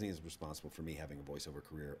responsible. Disney is responsible for me having a voiceover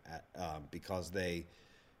career because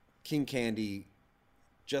King Candy,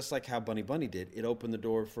 just like how Bunny Bunny did, it opened the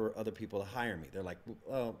door for other people to hire me. They're like,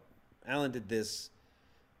 well, Alan did this,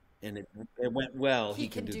 and it went well. He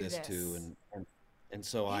can do this too, and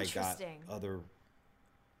so I got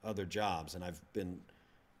other jobs, and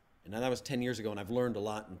that was 10 years ago, and I've learned a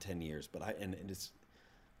lot in 10 years. But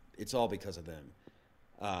it's all because of them.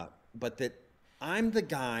 But that I'm the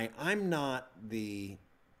guy. I'm not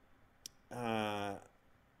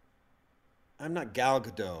Gal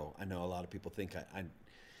Gadot. I know a lot of people think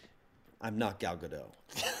I'm not Gal Gadot.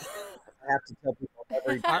 I have to tell people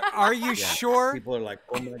Are you sure? People are like,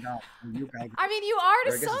 oh my God, are you Gal Gadot? I mean, you are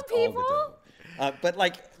to some people. But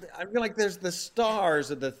like, I feel like there's the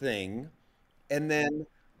stars of the thing, and then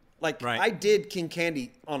I did King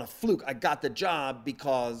Candy on a fluke. I got the job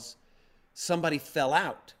because somebody fell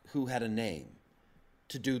out who had a name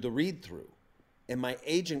to do the read through, and my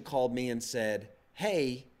agent called me and said,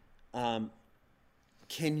 hey,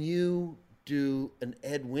 can you do an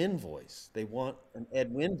Ed Wynn voice? They want an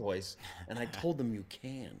Ed Wynn voice. And I told them you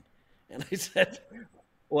can. And I said,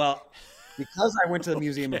 well, because I went to the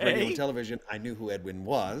Museum of Radio and Television, I knew who Ed Wynn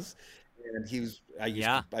was. And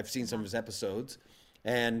I've seen some of his episodes.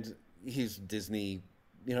 And he's Disney,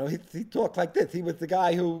 he talked like this. He was the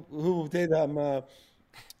guy who did,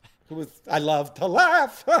 who was, I Love to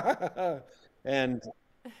Laugh. And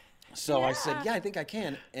so I said, yeah, I think I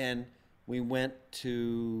can. And we went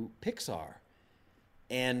to Pixar,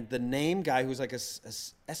 and the name guy, who's like a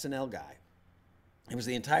SNL guy, it was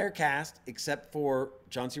the entire cast except for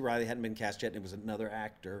John C. Reilly hadn't been cast yet, and it was another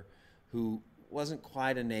actor who wasn't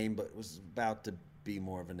quite a name but was about to be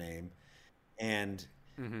more of a name. And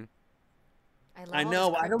I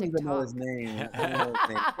don't even know his name.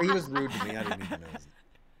 He was rude to me. I didn't even know his name.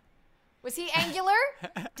 Was he angular?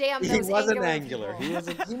 Damn, he wasn't angular. He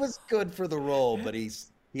was good for the role, but he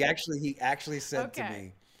actually said to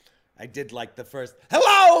me, I did like the first,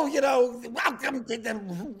 hello, welcome to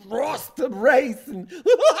the roasted race, and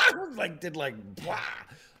did blah.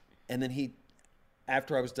 And then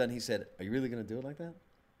after I was done, he said, are you really going to do it like that?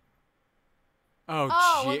 Oh,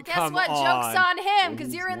 well, guess what? Joke's on him,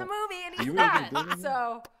 because you're in the movie and he's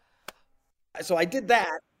not. So I did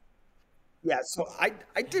that. Yeah, so I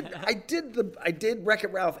did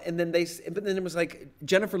Wreck-It Ralph, and then it was like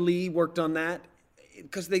Jennifer Lee worked on that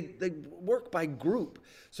because they work by group.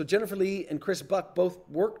 So Jennifer Lee and Chris Buck both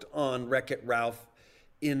worked on Wreck-It Ralph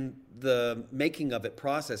in the making of it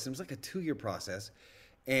process. It was like a 2-year process,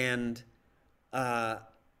 and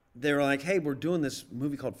they were like, "Hey, we're doing this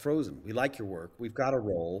movie called Frozen. We like your work. We've got a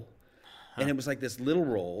role," and it was like this little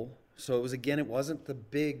role. So it wasn't the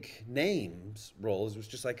big names roles. It was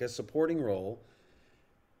just like a supporting role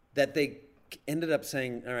that they ended up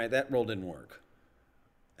saying, all right, that role didn't work.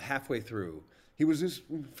 Halfway through, he was this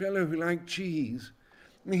fellow who liked cheese.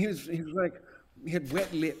 I mean, he was like, he had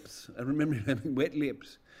wet lips. I remember him having wet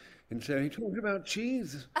lips. And so he talked about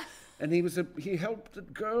cheese. And he helped the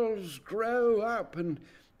girls grow up. And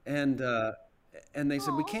they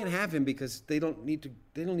said, we can't have him because they don't need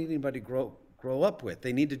anybody to grow up with.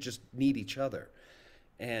 They need to just need each other,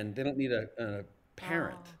 and they don't need a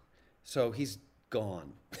parent. So he's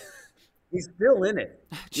gone. He's still in it.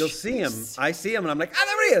 You'll see him. I see him, and I'm like,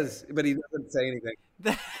 there he is. But he doesn't say anything.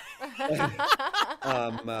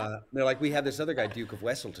 They're like, we have this other guy, Duke of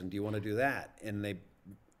Wesselton. Do you want to do that? And they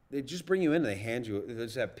just bring you in, and they hand you, they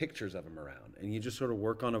just have pictures of him around. And you just sort of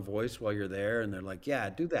work on a voice while you're there, and they're like, yeah,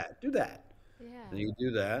 do that. Yeah. And you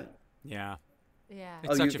do that. Yeah. Yeah.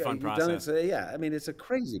 It's such a fun process. I mean, it's a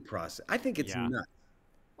crazy process. I think it's nuts.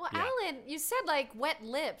 Well, Alan, you said like wet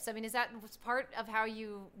lips. I mean, is that part of how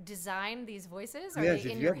you design these voices? Are they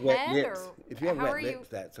in your head? If you have wet lips,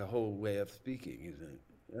 that's a whole way of speaking, isn't it?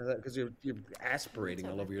 Because you're aspirating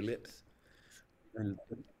all over your lips. And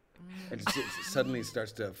it suddenly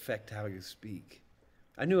starts to affect how you speak.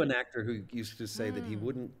 I knew an actor who used to say that he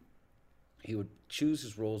would choose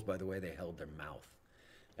his roles by the way they held their mouth.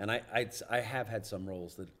 And I have had some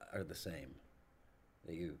roles that are the same.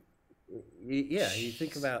 That you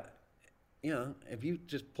think about, if you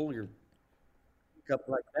just pull your cup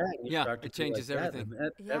like that, and you start to it changes like everything.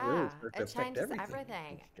 That really starts to affect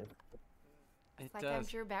everything. It's like does. I'm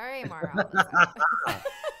Drew Barrymore.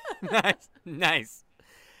 Nice.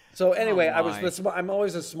 So anyway, I'm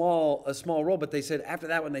always a small role, but they said after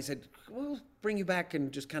that one, they said, we'll bring you back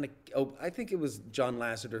and just kind of, I think it was John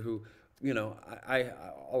Lasseter who, I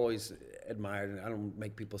always admired, and I don't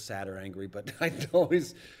make people sad or angry, but I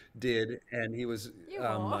always did. And he was,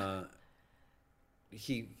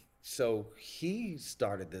 he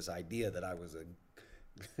started this idea that I was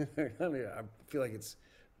I feel like it's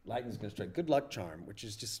lightning's gonna strike, good luck charm, which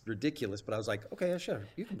is just ridiculous. But I was like, okay, yeah, sure,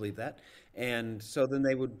 you can believe that. And so then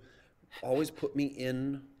they would always put me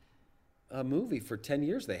in a movie for 10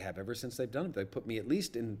 years. They have ever since they've done it. They put me at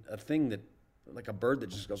least in a thing that, like a bird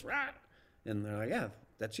that just goes, rah! And they're like, yeah,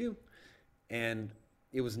 that's you. And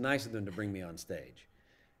it was nice of them to bring me on stage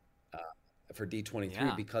for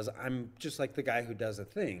D23 because I'm just like the guy who does a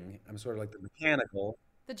thing. I'm sort of like the mechanical.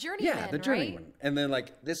 The journeyman, the journeyman. Right? And then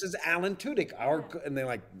like, this is Alan Tudyk. And they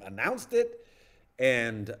like announced it.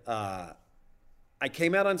 And I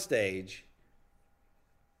came out on stage,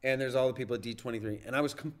 and there's all the people at D23. And I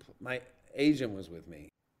was, my agent was with me.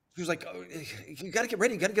 She was like, oh, you got to get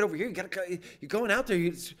ready. You got to get over here. You're going out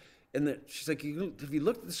there. And she's like, have you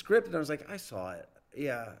looked at the script? And I was like, I saw it.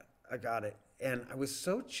 Yeah, I got it. And I was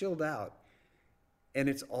so chilled out. And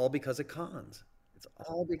it's all because of cons. It's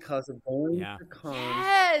all because of going to cons.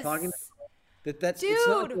 Yes. Talking to it's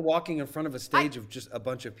not like walking in front of a stage of just a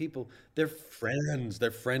bunch of people. They're friends.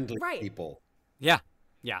 They're friendly people. Yeah.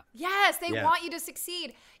 Yeah. Yes, they want you to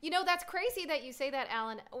succeed. That's crazy that you say that,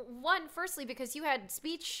 Alan. One, firstly, because you had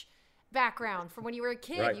speech background from when you were a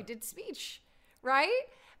kid. Right. You did speech, right?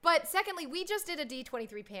 But secondly, we just did a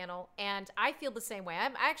D23 panel, and I feel the same way. I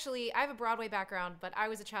have a Broadway background, but I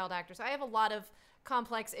was a child actor, so I have a lot of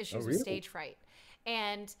complex issues with stage fright.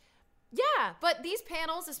 And but these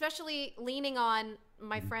panels, especially leaning on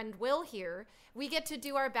my friend Will here, we get to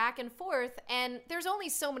do our back and forth, and there's only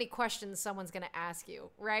so many questions someone's going to ask you,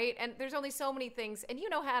 right? And there's only so many things, and you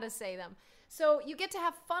know how to say them. So you get to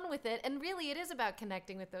have fun with it, and really it is about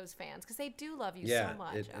connecting with those fans because they do love you so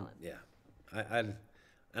much, Alan.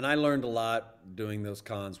 I learned a lot doing those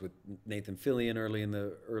cons with Nathan Fillion in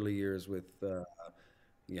the early years with,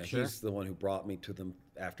 he's the one who brought me to them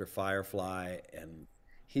after Firefly, and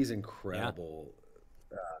he's incredible.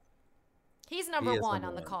 Yeah. He's number one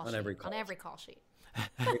on the call sheet, on every call sheet.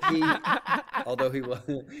 Although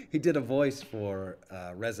he did a voice for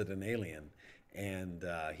Resident Alien, and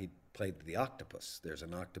he played the octopus. There's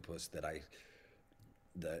an octopus that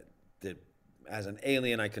as an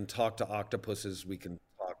alien I can talk to octopuses. We can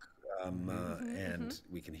talk and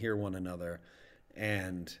we can hear one another.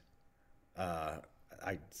 And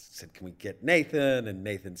I said, can we get Nathan? And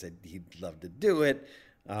Nathan said he'd love to do it.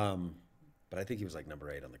 But I think he was like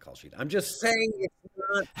number 8 on the call sheet. I'm just saying it's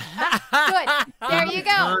not. Good. There you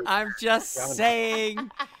go. I'm just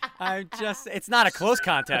saying. It's not a close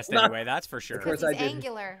contest anyway, that's for sure. Of course, I did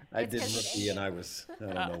rookie, and I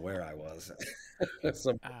don't know where I was.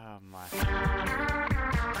 Oh, my.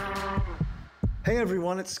 Hey,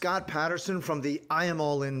 everyone, it's Scott Patterson from the I Am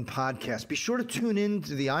All In podcast. Be sure to tune in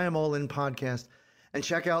to the I Am All In podcast and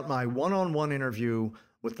check out my one-on-one interview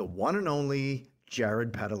with the one and only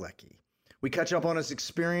Jared Padalecki. We catch up on his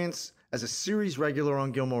experience as a series regular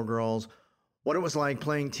on Gilmore Girls, what it was like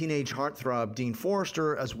playing teenage heartthrob Dean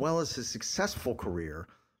Forrester, as well as his successful career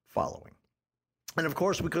following. And of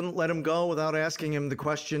course, we couldn't let him go without asking him the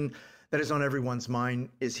question that is on everyone's mind.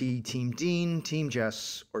 Is he Team Dean, Team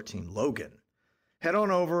Jess, or Team Logan? Head on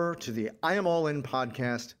over to the I Am All In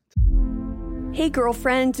podcast. Hey,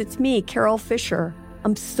 girlfriends, it's me, Carol Fisher.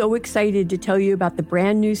 I'm so excited to tell you about the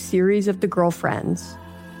brand new series of The Girlfriends.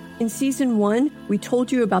 In season 1, we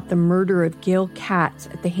told you about the murder of Gail Katz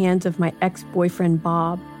at the hands of my ex-boyfriend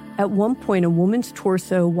Bob. At one point, a woman's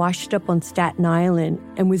torso washed up on Staten Island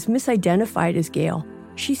and was misidentified as Gail.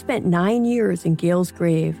 She spent 9 years in Gail's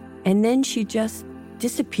grave, and then she just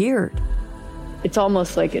disappeared. It's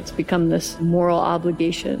almost like it's become this moral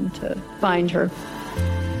obligation to find her.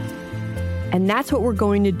 And that's what we're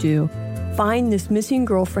going to do. Find this missing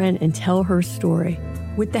girlfriend and tell her story.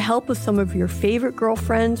 With the help of some of your favorite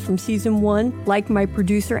girlfriends from season 1, like my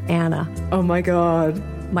producer Anna. Oh my God.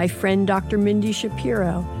 My friend Dr. Mindy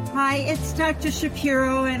Shapiro. Hi, it's Dr.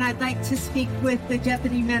 Shapiro, and I'd like to speak with the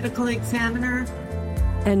deputy medical examiner.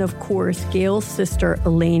 And of course, Gail's sister,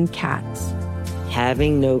 Elaine Katz.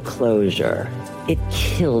 Having no closure, it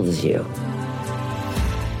kills you.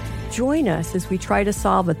 Join us as we try to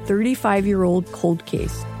solve a 35-year-old cold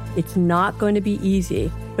case. It's not going to be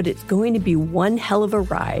easy, but it's going to be one hell of a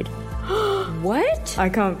ride. What? I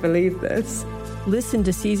can't believe this. Listen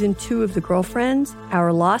to season 2 of The Girlfriends,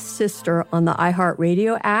 Our Lost Sister on the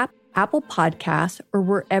iHeartRadio app, Apple Podcasts, or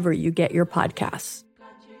wherever you get your podcasts.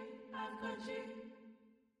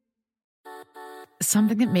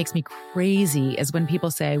 Something that makes me crazy is when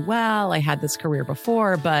people say, well, I had this career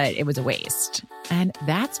before, but it was a waste. And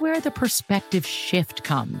that's where the perspective shift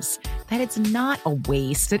comes, that it's not a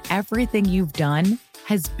waste, that everything you've done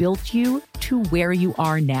has built you to where you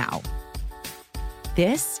are now.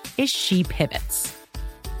 This is She Pivots,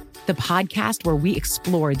 the podcast where we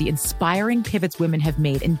explore the inspiring pivots women have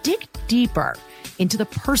made and dig deeper into the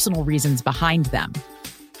personal reasons behind them.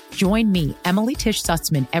 Join me, Emily Tish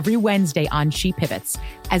Sussman, every Wednesday on She Pivots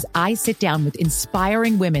as I sit down with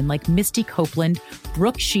inspiring women like Misty Copeland,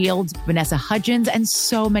 Brooke Shields, Vanessa Hudgens, and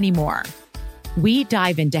so many more. We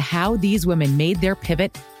dive into how these women made their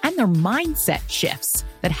pivot and their mindset shifts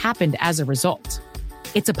that happened as a result.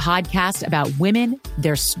 It's a podcast about women,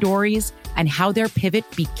 their stories, and how their pivot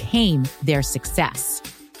became their success.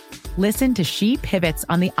 Listen to She Pivots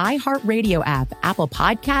on the iHeartRadio app, Apple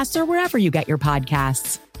Podcasts, or wherever you get your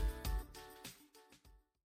podcasts.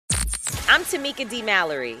 I'm Tamika D.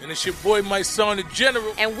 Mallory. And it's your boy, my son, the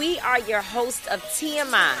General. And we are your hosts of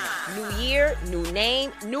TMI. New year, new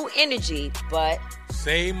name, new energy, but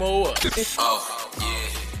same old us. Oh,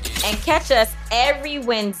 yeah. And catch us every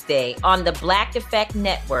Wednesday on the Black Effect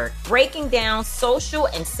Network, breaking down social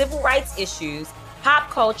and civil rights issues, pop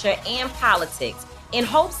culture, and politics in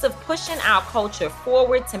hopes of pushing our culture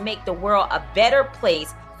forward to make the world a better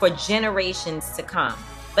place for generations to come.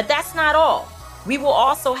 But that's not all. We will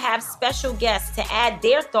also have special guests to add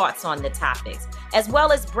their thoughts on the topics, as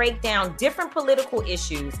well as break down different political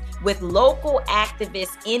issues with local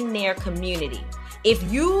activists in their community.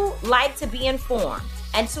 If you like to be informed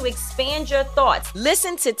and to expand your thoughts,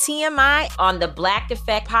 listen to TMI on the Black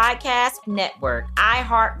Effect Podcast Network,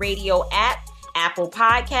 iHeartRadio app, Apple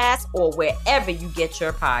Podcasts, or wherever you get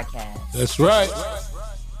your podcasts. That's right.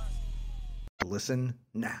 Listen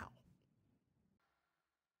now.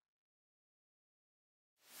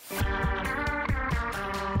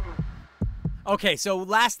 Okay, so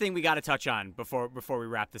last thing we got to touch on before we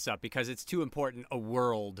wrap this up, because it's too important a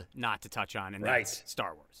world not to touch on, and that's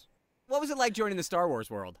Star Wars. What was it like joining the Star Wars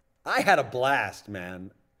world? I had a blast,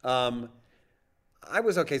 man. I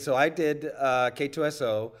was okay. So I did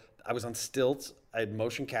K2SO. I was on stilts. I had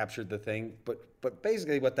motion captured the thing, but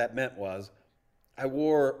basically what that meant was I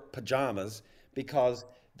wore pajamas because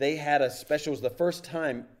they had a special. It was the first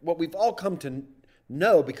time, what we've all come to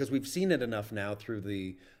know because we've seen it enough now through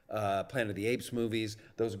the Planet of the Apes movies,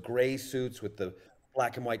 those gray suits with the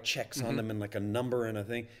black and white checks on them and like a number and a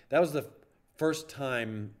thing. That was the first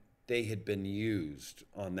time they had been used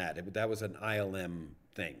on that. That was an ILM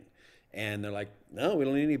thing. And they're like, no, we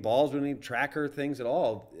don't need any balls. We don't need tracker things at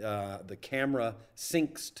all. The camera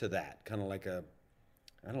syncs to that, kind of like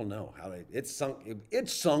I don't know how it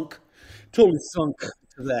sunk, totally sunk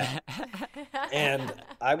to that. And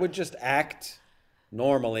I would just act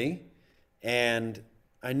normally, and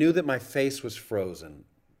I knew that my face was frozen.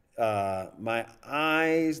 My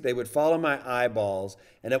eyes, they would follow my eyeballs.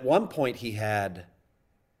 And at one point he had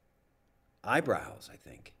eyebrows, I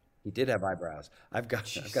think. He did have eyebrows. I've got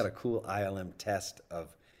a cool ILM test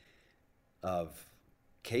of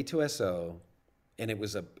K2SO, and it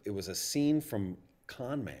was a scene from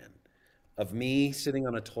Con Man of me sitting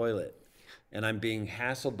on a toilet, and I'm being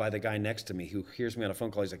hassled by the guy next to me who hears me on a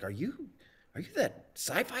phone call. He's like, "Are you that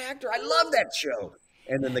sci-fi actor? I love that show."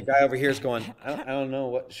 And then the guy over here is going, I don't know,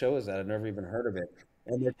 what show is that? I've never even heard of it.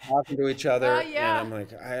 And they're talking to each other, and I'm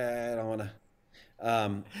like, I don't want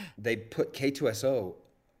to. They put K2SO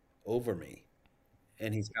over me,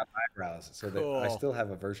 and he's got eyebrows, so that I still have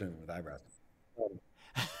a version with eyebrows.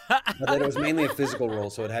 But then it was mainly a physical role,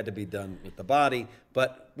 so it had to be done with the body.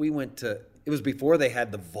 But we went to, it was before they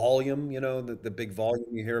had the volume, the big volume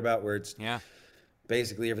you hear about where it's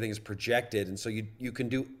basically everything is projected. And so you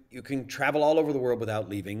can travel all over the world without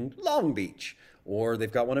leaving Long Beach. Or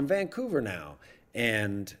they've got one in Vancouver now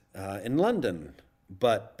and in London.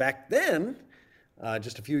 But back then,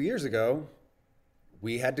 just a few years ago,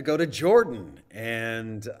 we had to go to Jordan.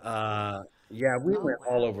 And we went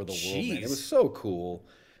all over the world, man. It was so cool.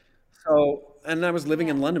 So, and I was living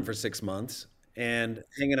in London for 6 months and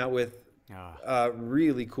hanging out with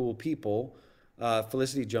really cool people.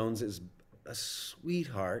 Felicity Jones is a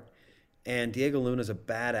sweetheart, and Diego Luna's a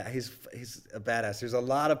badass. He's a badass. There's a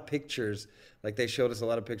lot of pictures, like they showed us a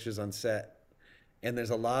lot of pictures on set, and there's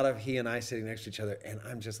a lot of he and I sitting next to each other, and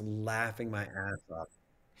I'm just laughing my ass off.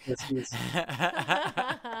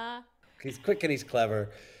 He's quick and he's clever,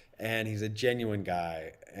 and he's a genuine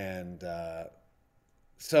guy, and and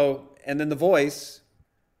then the voice.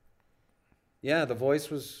 Yeah, the voice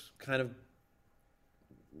was kind of,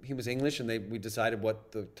 he was English, and we decided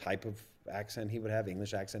what the type of accent he would have,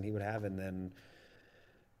 English accent he would have, and then,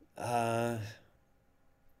 I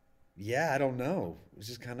don't know. It was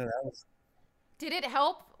just kind of that. Did it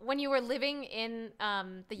help when you were living in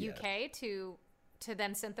the UK to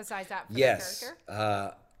then synthesize that for the character?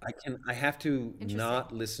 I have to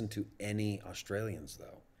not listen to any Australians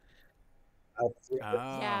though.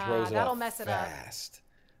 That'll mess it fast. Up.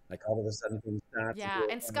 Like all of a sudden things start. Yeah,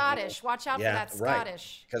 and Scottish. Watch out for that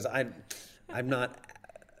Scottish. Because I'm not.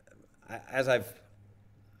 As I've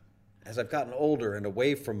gotten older and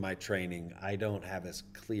away from my training, I don't have as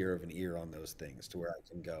clear of an ear on those things to where I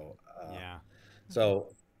can go. So.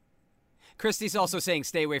 Christy's also saying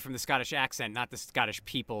stay away from the Scottish accent, not the Scottish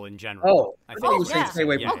people in general. I thought you were saying stay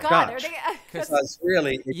away from Scotch. Because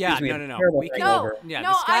really, it gives me a terrible hangover.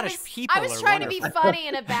 The Scottish people I was trying to be funny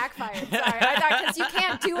and it backfired. Sorry, I thought because you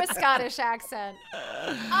can't do a Scottish accent.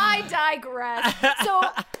 I digress. So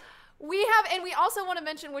we also want to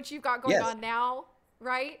mention what you've got going on now,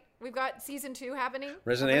 right? We've got season 2 happening.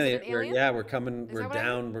 Resident Alien. We're coming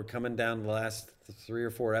down the last 3 or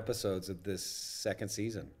 4 episodes of this second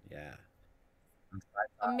season. Yeah.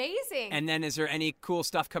 Amazing. And then is there any cool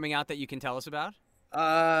stuff coming out that you can tell us about?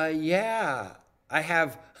 I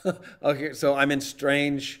have. So I'm in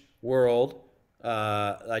Strange World.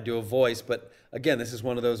 I do a voice, but again, this is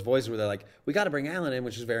one of those voices where they're like, we got to bring Alan in,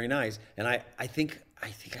 which is very nice. And I think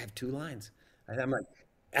I have 2 lines. I'm like,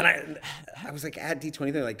 and I was like, at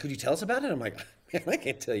D23, like, could you tell us about it? I'm like, man, I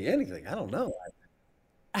can't tell you anything. I don't know.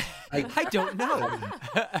 I don't know.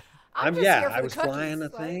 I was flying a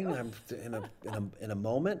thing. I'm in a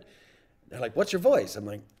moment. They're like, "What's your voice?" I'm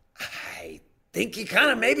like, "I think he kind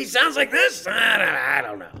of maybe sounds like this. I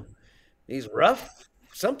don't know. He's rough,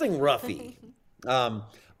 something roughy." Did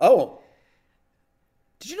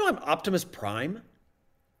you know I'm Optimus Prime?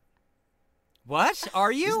 What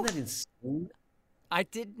are you? Isn't that insane? I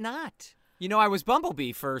did not. I was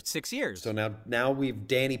Bumblebee for 6 years. So now we've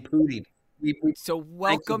Danny Pootied. So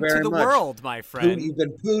welcome to the world, my friend. You've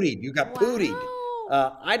been pootied. You got pootied.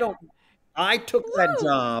 I took that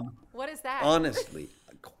job. What is that?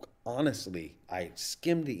 Honestly, I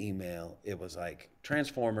skimmed the email. It was like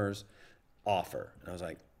Transformers offer. And I was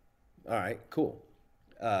like, all right, cool.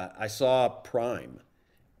 I saw Prime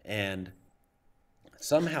and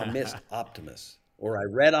somehow missed Optimus. Or I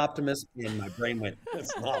read Optimus and my brain went,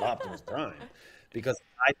 it's not Optimus Prime. Because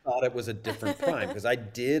I thought it was a different Prime. Because I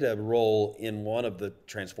did a role in one of the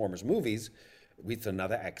Transformers movies with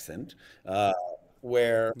another accent,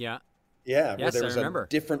 where where there was a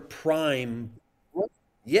different Prime.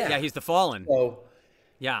 Yeah, he's the Fallen. So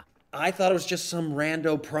I thought it was just some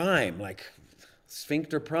rando Prime, like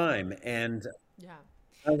Sphincter Prime, and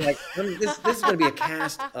I was like, this is going to be a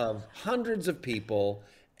cast of hundreds of people,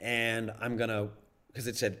 and I'm gonna, because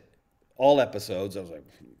it said all episodes. I was like,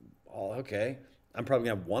 oh, okay. I'm probably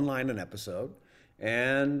going to have one line an episode,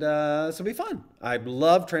 and so it'll be fun. I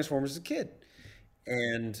loved Transformers as a kid.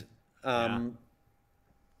 And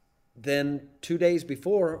then 2 days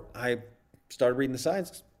before, I started reading the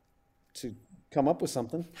science to come up with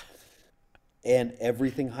something, and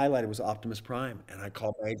everything highlighted was Optimus Prime. And I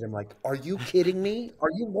called my agent. I'm like, are you kidding me?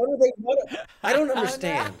 I don't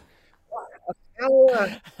understand.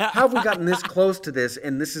 How have we gotten this close to this?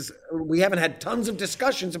 And we haven't had tons of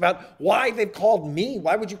discussions about why they've called me.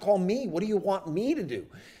 Why would you call me? What do you want me to do?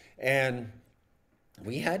 And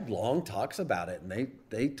we had long talks about it, and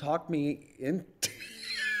they talked me in.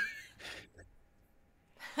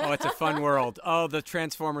 Oh, it's a fun world. Oh, the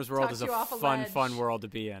Transformers world is a fun world to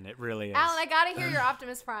be in. It really is. Alan, I got to hear your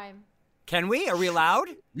Optimus Prime. Can we? Are we allowed?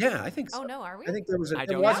 Yeah, I think so. Oh no, are we? I think there was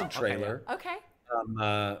a trailer. Okay.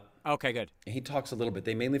 Okay, good. He talks a little bit.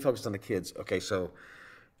 They mainly focused on the kids. Okay, so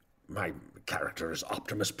my character is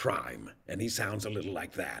Optimus Prime, and he sounds a little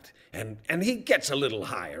like that. And he gets a little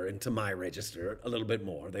higher into my register, a little bit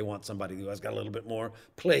more. They want somebody who has got a little bit more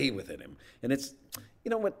play within him. And it's, you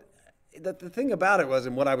know what, the thing about it was,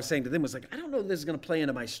 and what I was saying to them was like, I don't know if this is going to play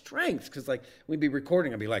into my strengths, because like, we'd be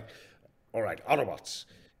recording, I'd be like, all right, Autobots,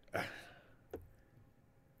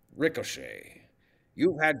 Ricochet,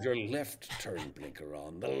 you've had your left turn blinker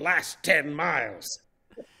on the last 10 miles.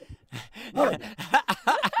 Embarrassing.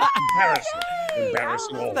 I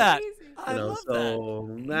love that. I love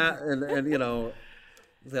that. And you know,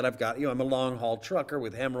 that I've got, I'm a long haul trucker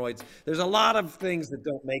with hemorrhoids. There's a lot of things that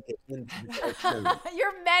don't make it into the cartoon.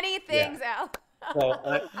 You're many things, Al. So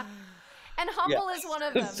and humble is one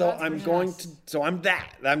of them. So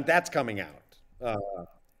that's coming out.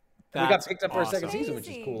 We got picked up for a second season, which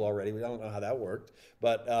is cool already. I don't know how that worked,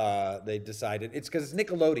 but they decided it's because it's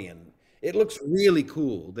Nickelodeon. It looks really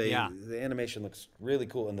cool. The animation looks really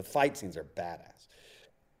cool, and the fight scenes are badass.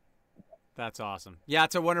 That's awesome. Yeah,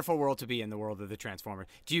 it's a wonderful world to be in, the world of the Transformers.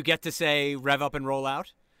 Do you get to say rev up and roll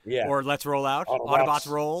out? Yeah. Or let's roll out? Autobots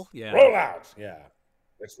roll? Yeah. Roll out! Yeah.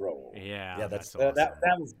 Let's roll. Yeah, that's awesome.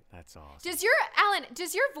 That's awesome.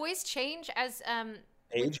 Does your voice change as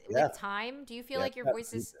age? With time? Do you feel like your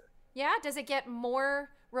voice is... Yeah? Does it get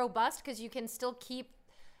more robust because you can still keep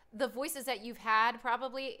the voices that you've had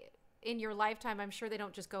probably in your lifetime? I'm sure they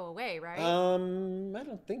don't just go away, right? I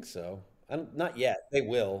don't think so. Not yet. They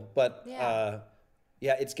will, but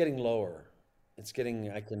it's getting lower. It's getting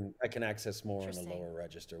I can access more in a lower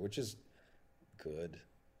register, which is good.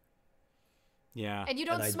 Yeah. And you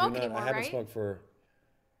don't smoke anymore, right? I haven't smoked for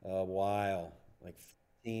a while, like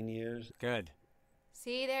 15 years. Good.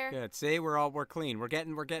 See there? Good. See, we're clean. We're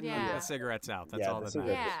getting the cigarettes out. That's all that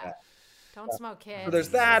matters. Yeah. Don't smoke, kids. So there's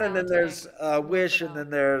that, and then there's Wish, and then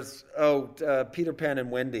there's Peter Pan and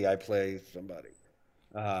Wendy. I play somebody.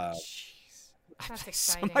 That's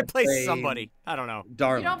exciting. I play somebody. I don't know.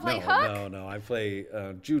 Darling. You don't play Hook? No. I play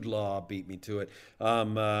Jude Law beat me to it.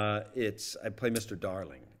 I play Mr.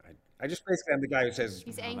 Darling. I just basically I'm the guy who says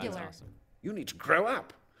he's angular. Awesome. You need to grow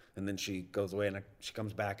up. And then she goes away, and she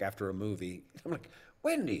comes back after a movie. I'm like,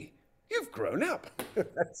 Wendy, you've grown up.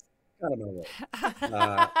 That's kind of my way.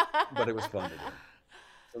 But it was fun to do.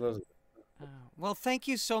 So those are well, thank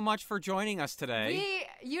you so much for joining us today.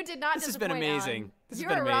 You did not disappoint. This has been amazing.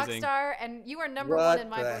 You're a rock star, and you are number one in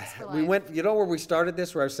my books for life. We went, where we started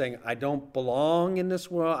this, where I was saying, I don't belong in this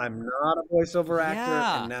world. I'm not a voiceover actor.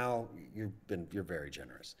 And now you're very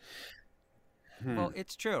generous. Well,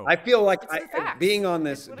 it's true. I feel like being on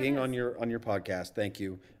your podcast. Thank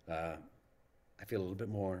you. I feel a little bit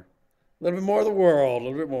more of the world, a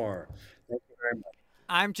little bit more. Thank you very much.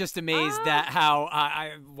 I'm just amazed that how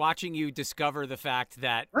watching you discover the fact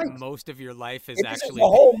that most of your life is actually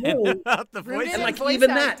about the voice. And like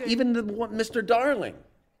even the one, Mr. Darling,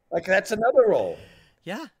 like that's another role.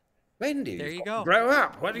 Yeah, Wendy, there you go. Grow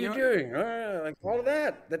up. What are you doing? Like all of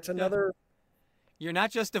that. That's another. You're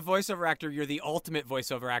not just a voiceover actor. You're the ultimate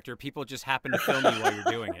voiceover actor. People just happen to film you while you're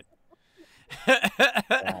doing it.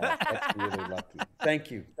 That's really lucky.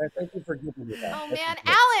 Thank you. Thank you for giving me that. Oh man,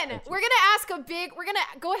 Alan, we're gonna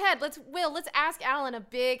go ahead. Let's ask Alan a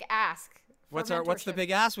big ask. What's the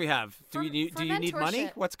big ask we have? Do you need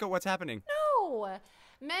money? What's happening? No,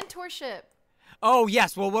 mentorship. Oh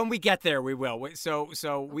yes. Well, when we get there, we will.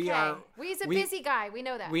 So we are. He's a busy guy. We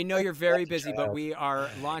know that. We know you're very busy, but we are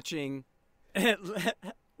launching.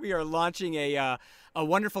 We are launching a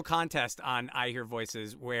wonderful contest on I Hear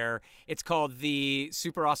Voices where it's called the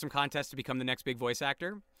Super Awesome Contest to become the next big voice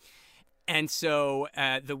actor. And so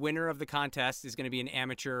the winner of the contest is going to be an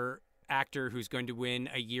amateur actor who's going to win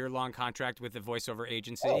a year-long contract with a voiceover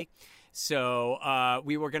agency. Oh. So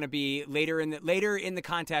we were going to be later in the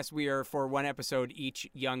contest. We are for one episode. Each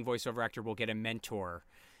young voiceover actor will get a mentor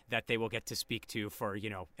that they will get to speak to for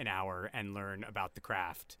an hour and learn about the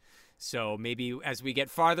craft. So maybe as we get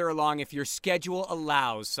farther along, if your schedule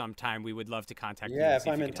allows, sometime we would love to contact you. Yeah, if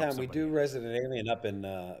I'm in town, we do Resident Alien up in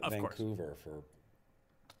Vancouver for.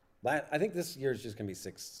 I think this year is just going to be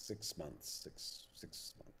 6 months.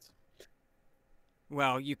 6 months.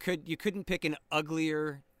 Well, you couldn't pick an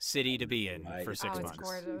uglier city to be in for 6 months.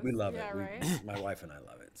 Gorgeous. We love it. Right? My wife and I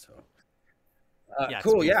love it. So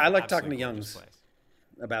cool. Yeah, I like talking to youngs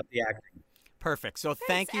about the acting. Perfect. So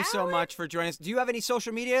thank you so much for joining us. Do you have any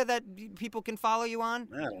social media that people can follow you on?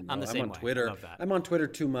 I don't know. I'm on Twitter. Love that. I'm on Twitter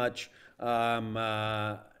too much. And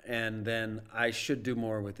then I should do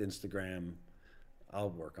more with Instagram.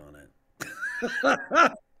 I'll work on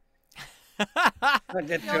it. We'll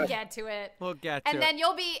get to it. We'll get to and it. then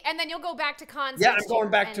you'll go back to cons. Yeah, I'm going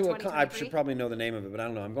back to a con. I should probably know the name of it, but I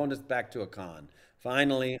don't know. I'm going back to a con.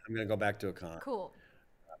 Finally, I'm going to go back to a con. Cool.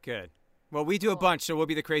 Good. Well, we do a bunch, so we'll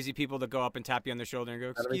be the crazy people that go up and tap you on the shoulder and go,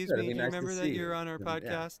 "Excuse me, do you remember that you're on our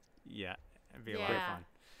podcast?" Yeah, it'd be a lot of fun.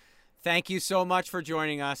 Thank you so much for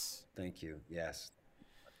joining us. Thank you. Yes.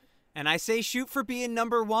 And I say shoot for being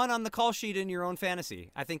number 1 on the call sheet in your own fantasy.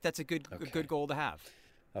 I think that's a good goal to have.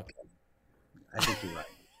 Okay. I think you're right.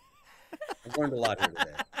 I've learned a lot here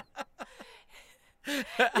today.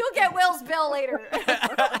 You'll get Will's bill later.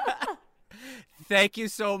 Thank you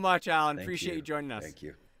so much, Alan. Appreciate you joining us. Thank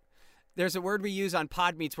you. There's a word we use on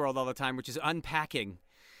Pod Meets World all the time, which is unpacking.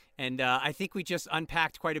 And I think we just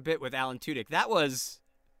unpacked quite a bit with Alan Tudyk. That was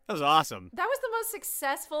awesome. That was the most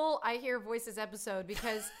successful I Hear Voices episode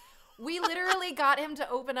because we literally got him to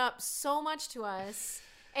open up so much to us.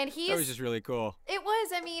 And that was just really cool. It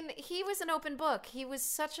was. I mean, he was an open book. He was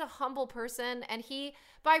such a humble person, and he,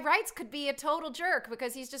 by rights, could be a total jerk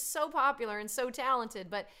because he's just so popular and so talented.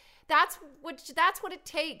 But that's what it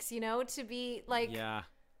takes, to be like. Yeah.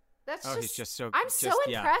 He's just so. I'm so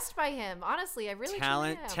impressed by him. Honestly, I really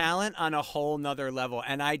truly am. Talent on a whole nother level,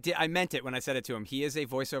 and I meant it when I said it to him. He is a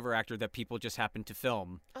voiceover actor that people just happen to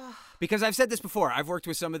film. Because I've said this before. I've worked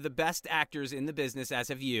with some of the best actors in the business, as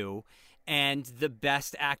have you, and the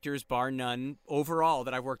best actors, bar none, overall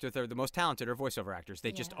that I've worked with are the most talented are voiceover actors.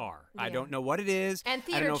 They just are. Yeah. I don't know what it is. And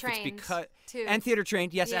theater trained too. And theater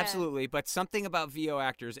trained, yes, absolutely. But something about VO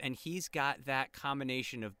actors, and he's got that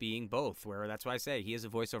combination of being both. Where that's why I say he is a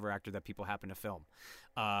voiceover actor that people happen to film.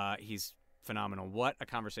 He's phenomenal. What a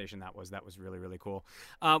conversation that was. That was really, really cool.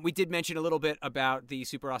 We did mention a little bit about the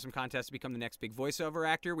Super Awesome contest to become the next big voiceover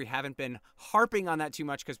actor. We haven't been harping on that too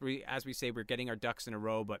much because as we say, we're getting our ducks in a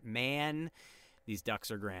row. But man, these ducks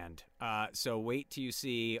are grand. So wait till you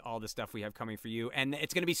see all the stuff we have coming for you. And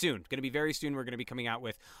it's going to be soon. Going to be very soon. We're going to be coming out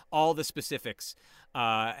with all the specifics.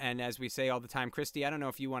 And as we say all the time, Christy, I don't know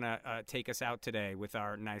if you want to take us out today with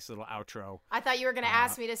our nice little outro. I thought you were going to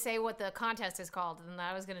ask me to say what the contest is called, and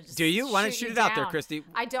I was going to just Do you? Why don't you shoot it out there, Christy?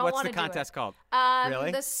 I don't want to do it. What's the contest called?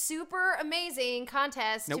 Really? The super amazing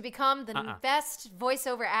contest to become the best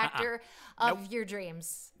voiceover actor of your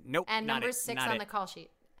dreams. Nope. And number 6 on the call sheet.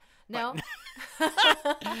 No?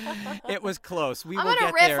 It was close. I'm going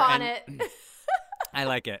to riff on it. I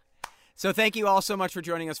like it. So thank you all so much for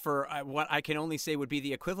joining us for what I can only say would be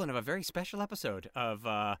the equivalent of a very special episode of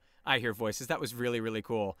I Hear Voices. That was really, really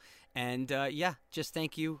cool. And just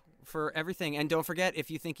thank you for everything. And don't forget, if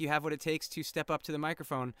you think you have what it takes to step up to the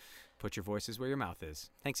microphone, put your voices where your mouth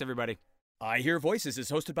is. Thanks, everybody. I Hear Voices is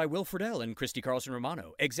hosted by Will Friedle and Christy Carlson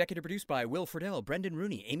Romano. Executive produced by Will Friedle, Brendan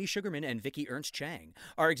Rooney, Amy Sugarman, and Vicky Ernst Chang.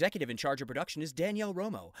 Our executive in charge of production is Danielle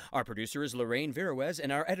Romo. Our producer is Lorraine Viruez,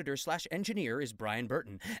 and our editor/engineer is Brian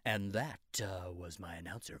Burton. And that was my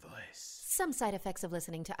announcer voice. Some side effects of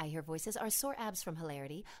listening to I Hear Voices are sore abs from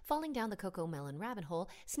hilarity, falling down the Cocoa Melon rabbit hole,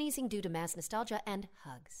 sneezing due to mass nostalgia, and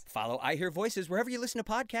hugs. Follow I Hear Voices wherever you listen to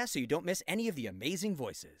podcasts so you don't miss any of the amazing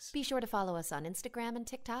voices. Be sure to follow us on Instagram and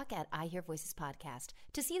TikTok at I Hear Voices Podcast.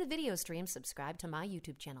 To see the video stream, subscribe to my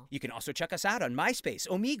YouTube channel. You can also check us out on MySpace,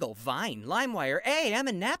 Omegle, Vine, LimeWire, AIM,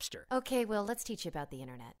 and Napster. Okay, Will, let's teach you about the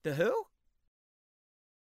internet. The who?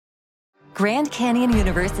 Grand Canyon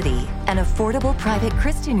University, an affordable private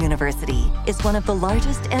Christian university, is one of the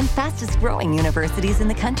largest and fastest growing universities in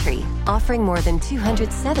the country, offering more than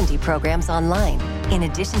 270 programs online. In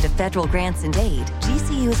addition to federal grants and aid,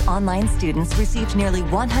 GCU's online students received nearly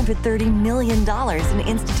 $130 million in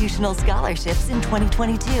institutional scholarships in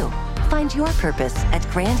 2022. Find your purpose at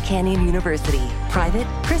Grand Canyon University. Private,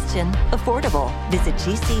 Christian, affordable. Visit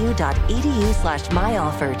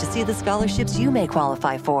gcu.edu/myoffer to see the scholarships you may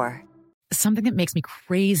qualify for. Something that makes me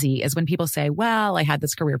crazy is when people say, well, I had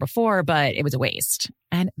this career before, but it was a waste.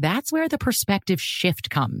 And that's where the perspective shift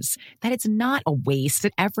comes, that it's not a waste,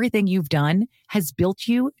 that everything you've done has built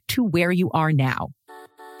you to where you are now.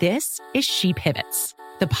 This is She Pivots,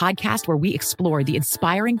 the podcast where we explore the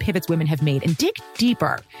inspiring pivots women have made and dig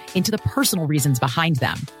deeper into the personal reasons behind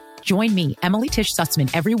them. Join me, Emily Tish Sussman,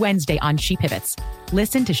 every Wednesday on She Pivots.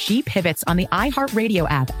 Listen to She Pivots on the iHeartRadio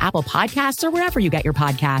app, Apple Podcasts, or wherever you get your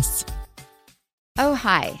podcasts. Oh,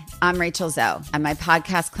 hi, I'm Rachel Zoe, and my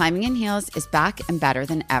podcast, Climbing in Heels, is back and better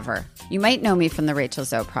than ever. You might know me from the Rachel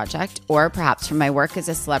Zoe Project, or perhaps from my work as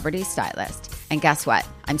a celebrity stylist. And guess what?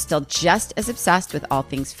 I'm still just as obsessed with all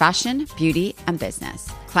things fashion, beauty, and business.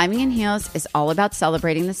 Climbing in Heels is all about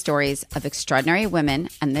celebrating the stories of extraordinary women,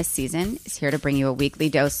 and this season is here to bring you a weekly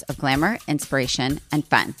dose of glamour, inspiration, and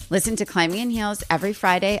fun. Listen to Climbing in Heels every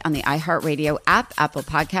Friday on the iHeartRadio app, Apple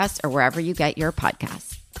Podcasts, or wherever you get your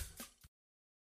podcasts.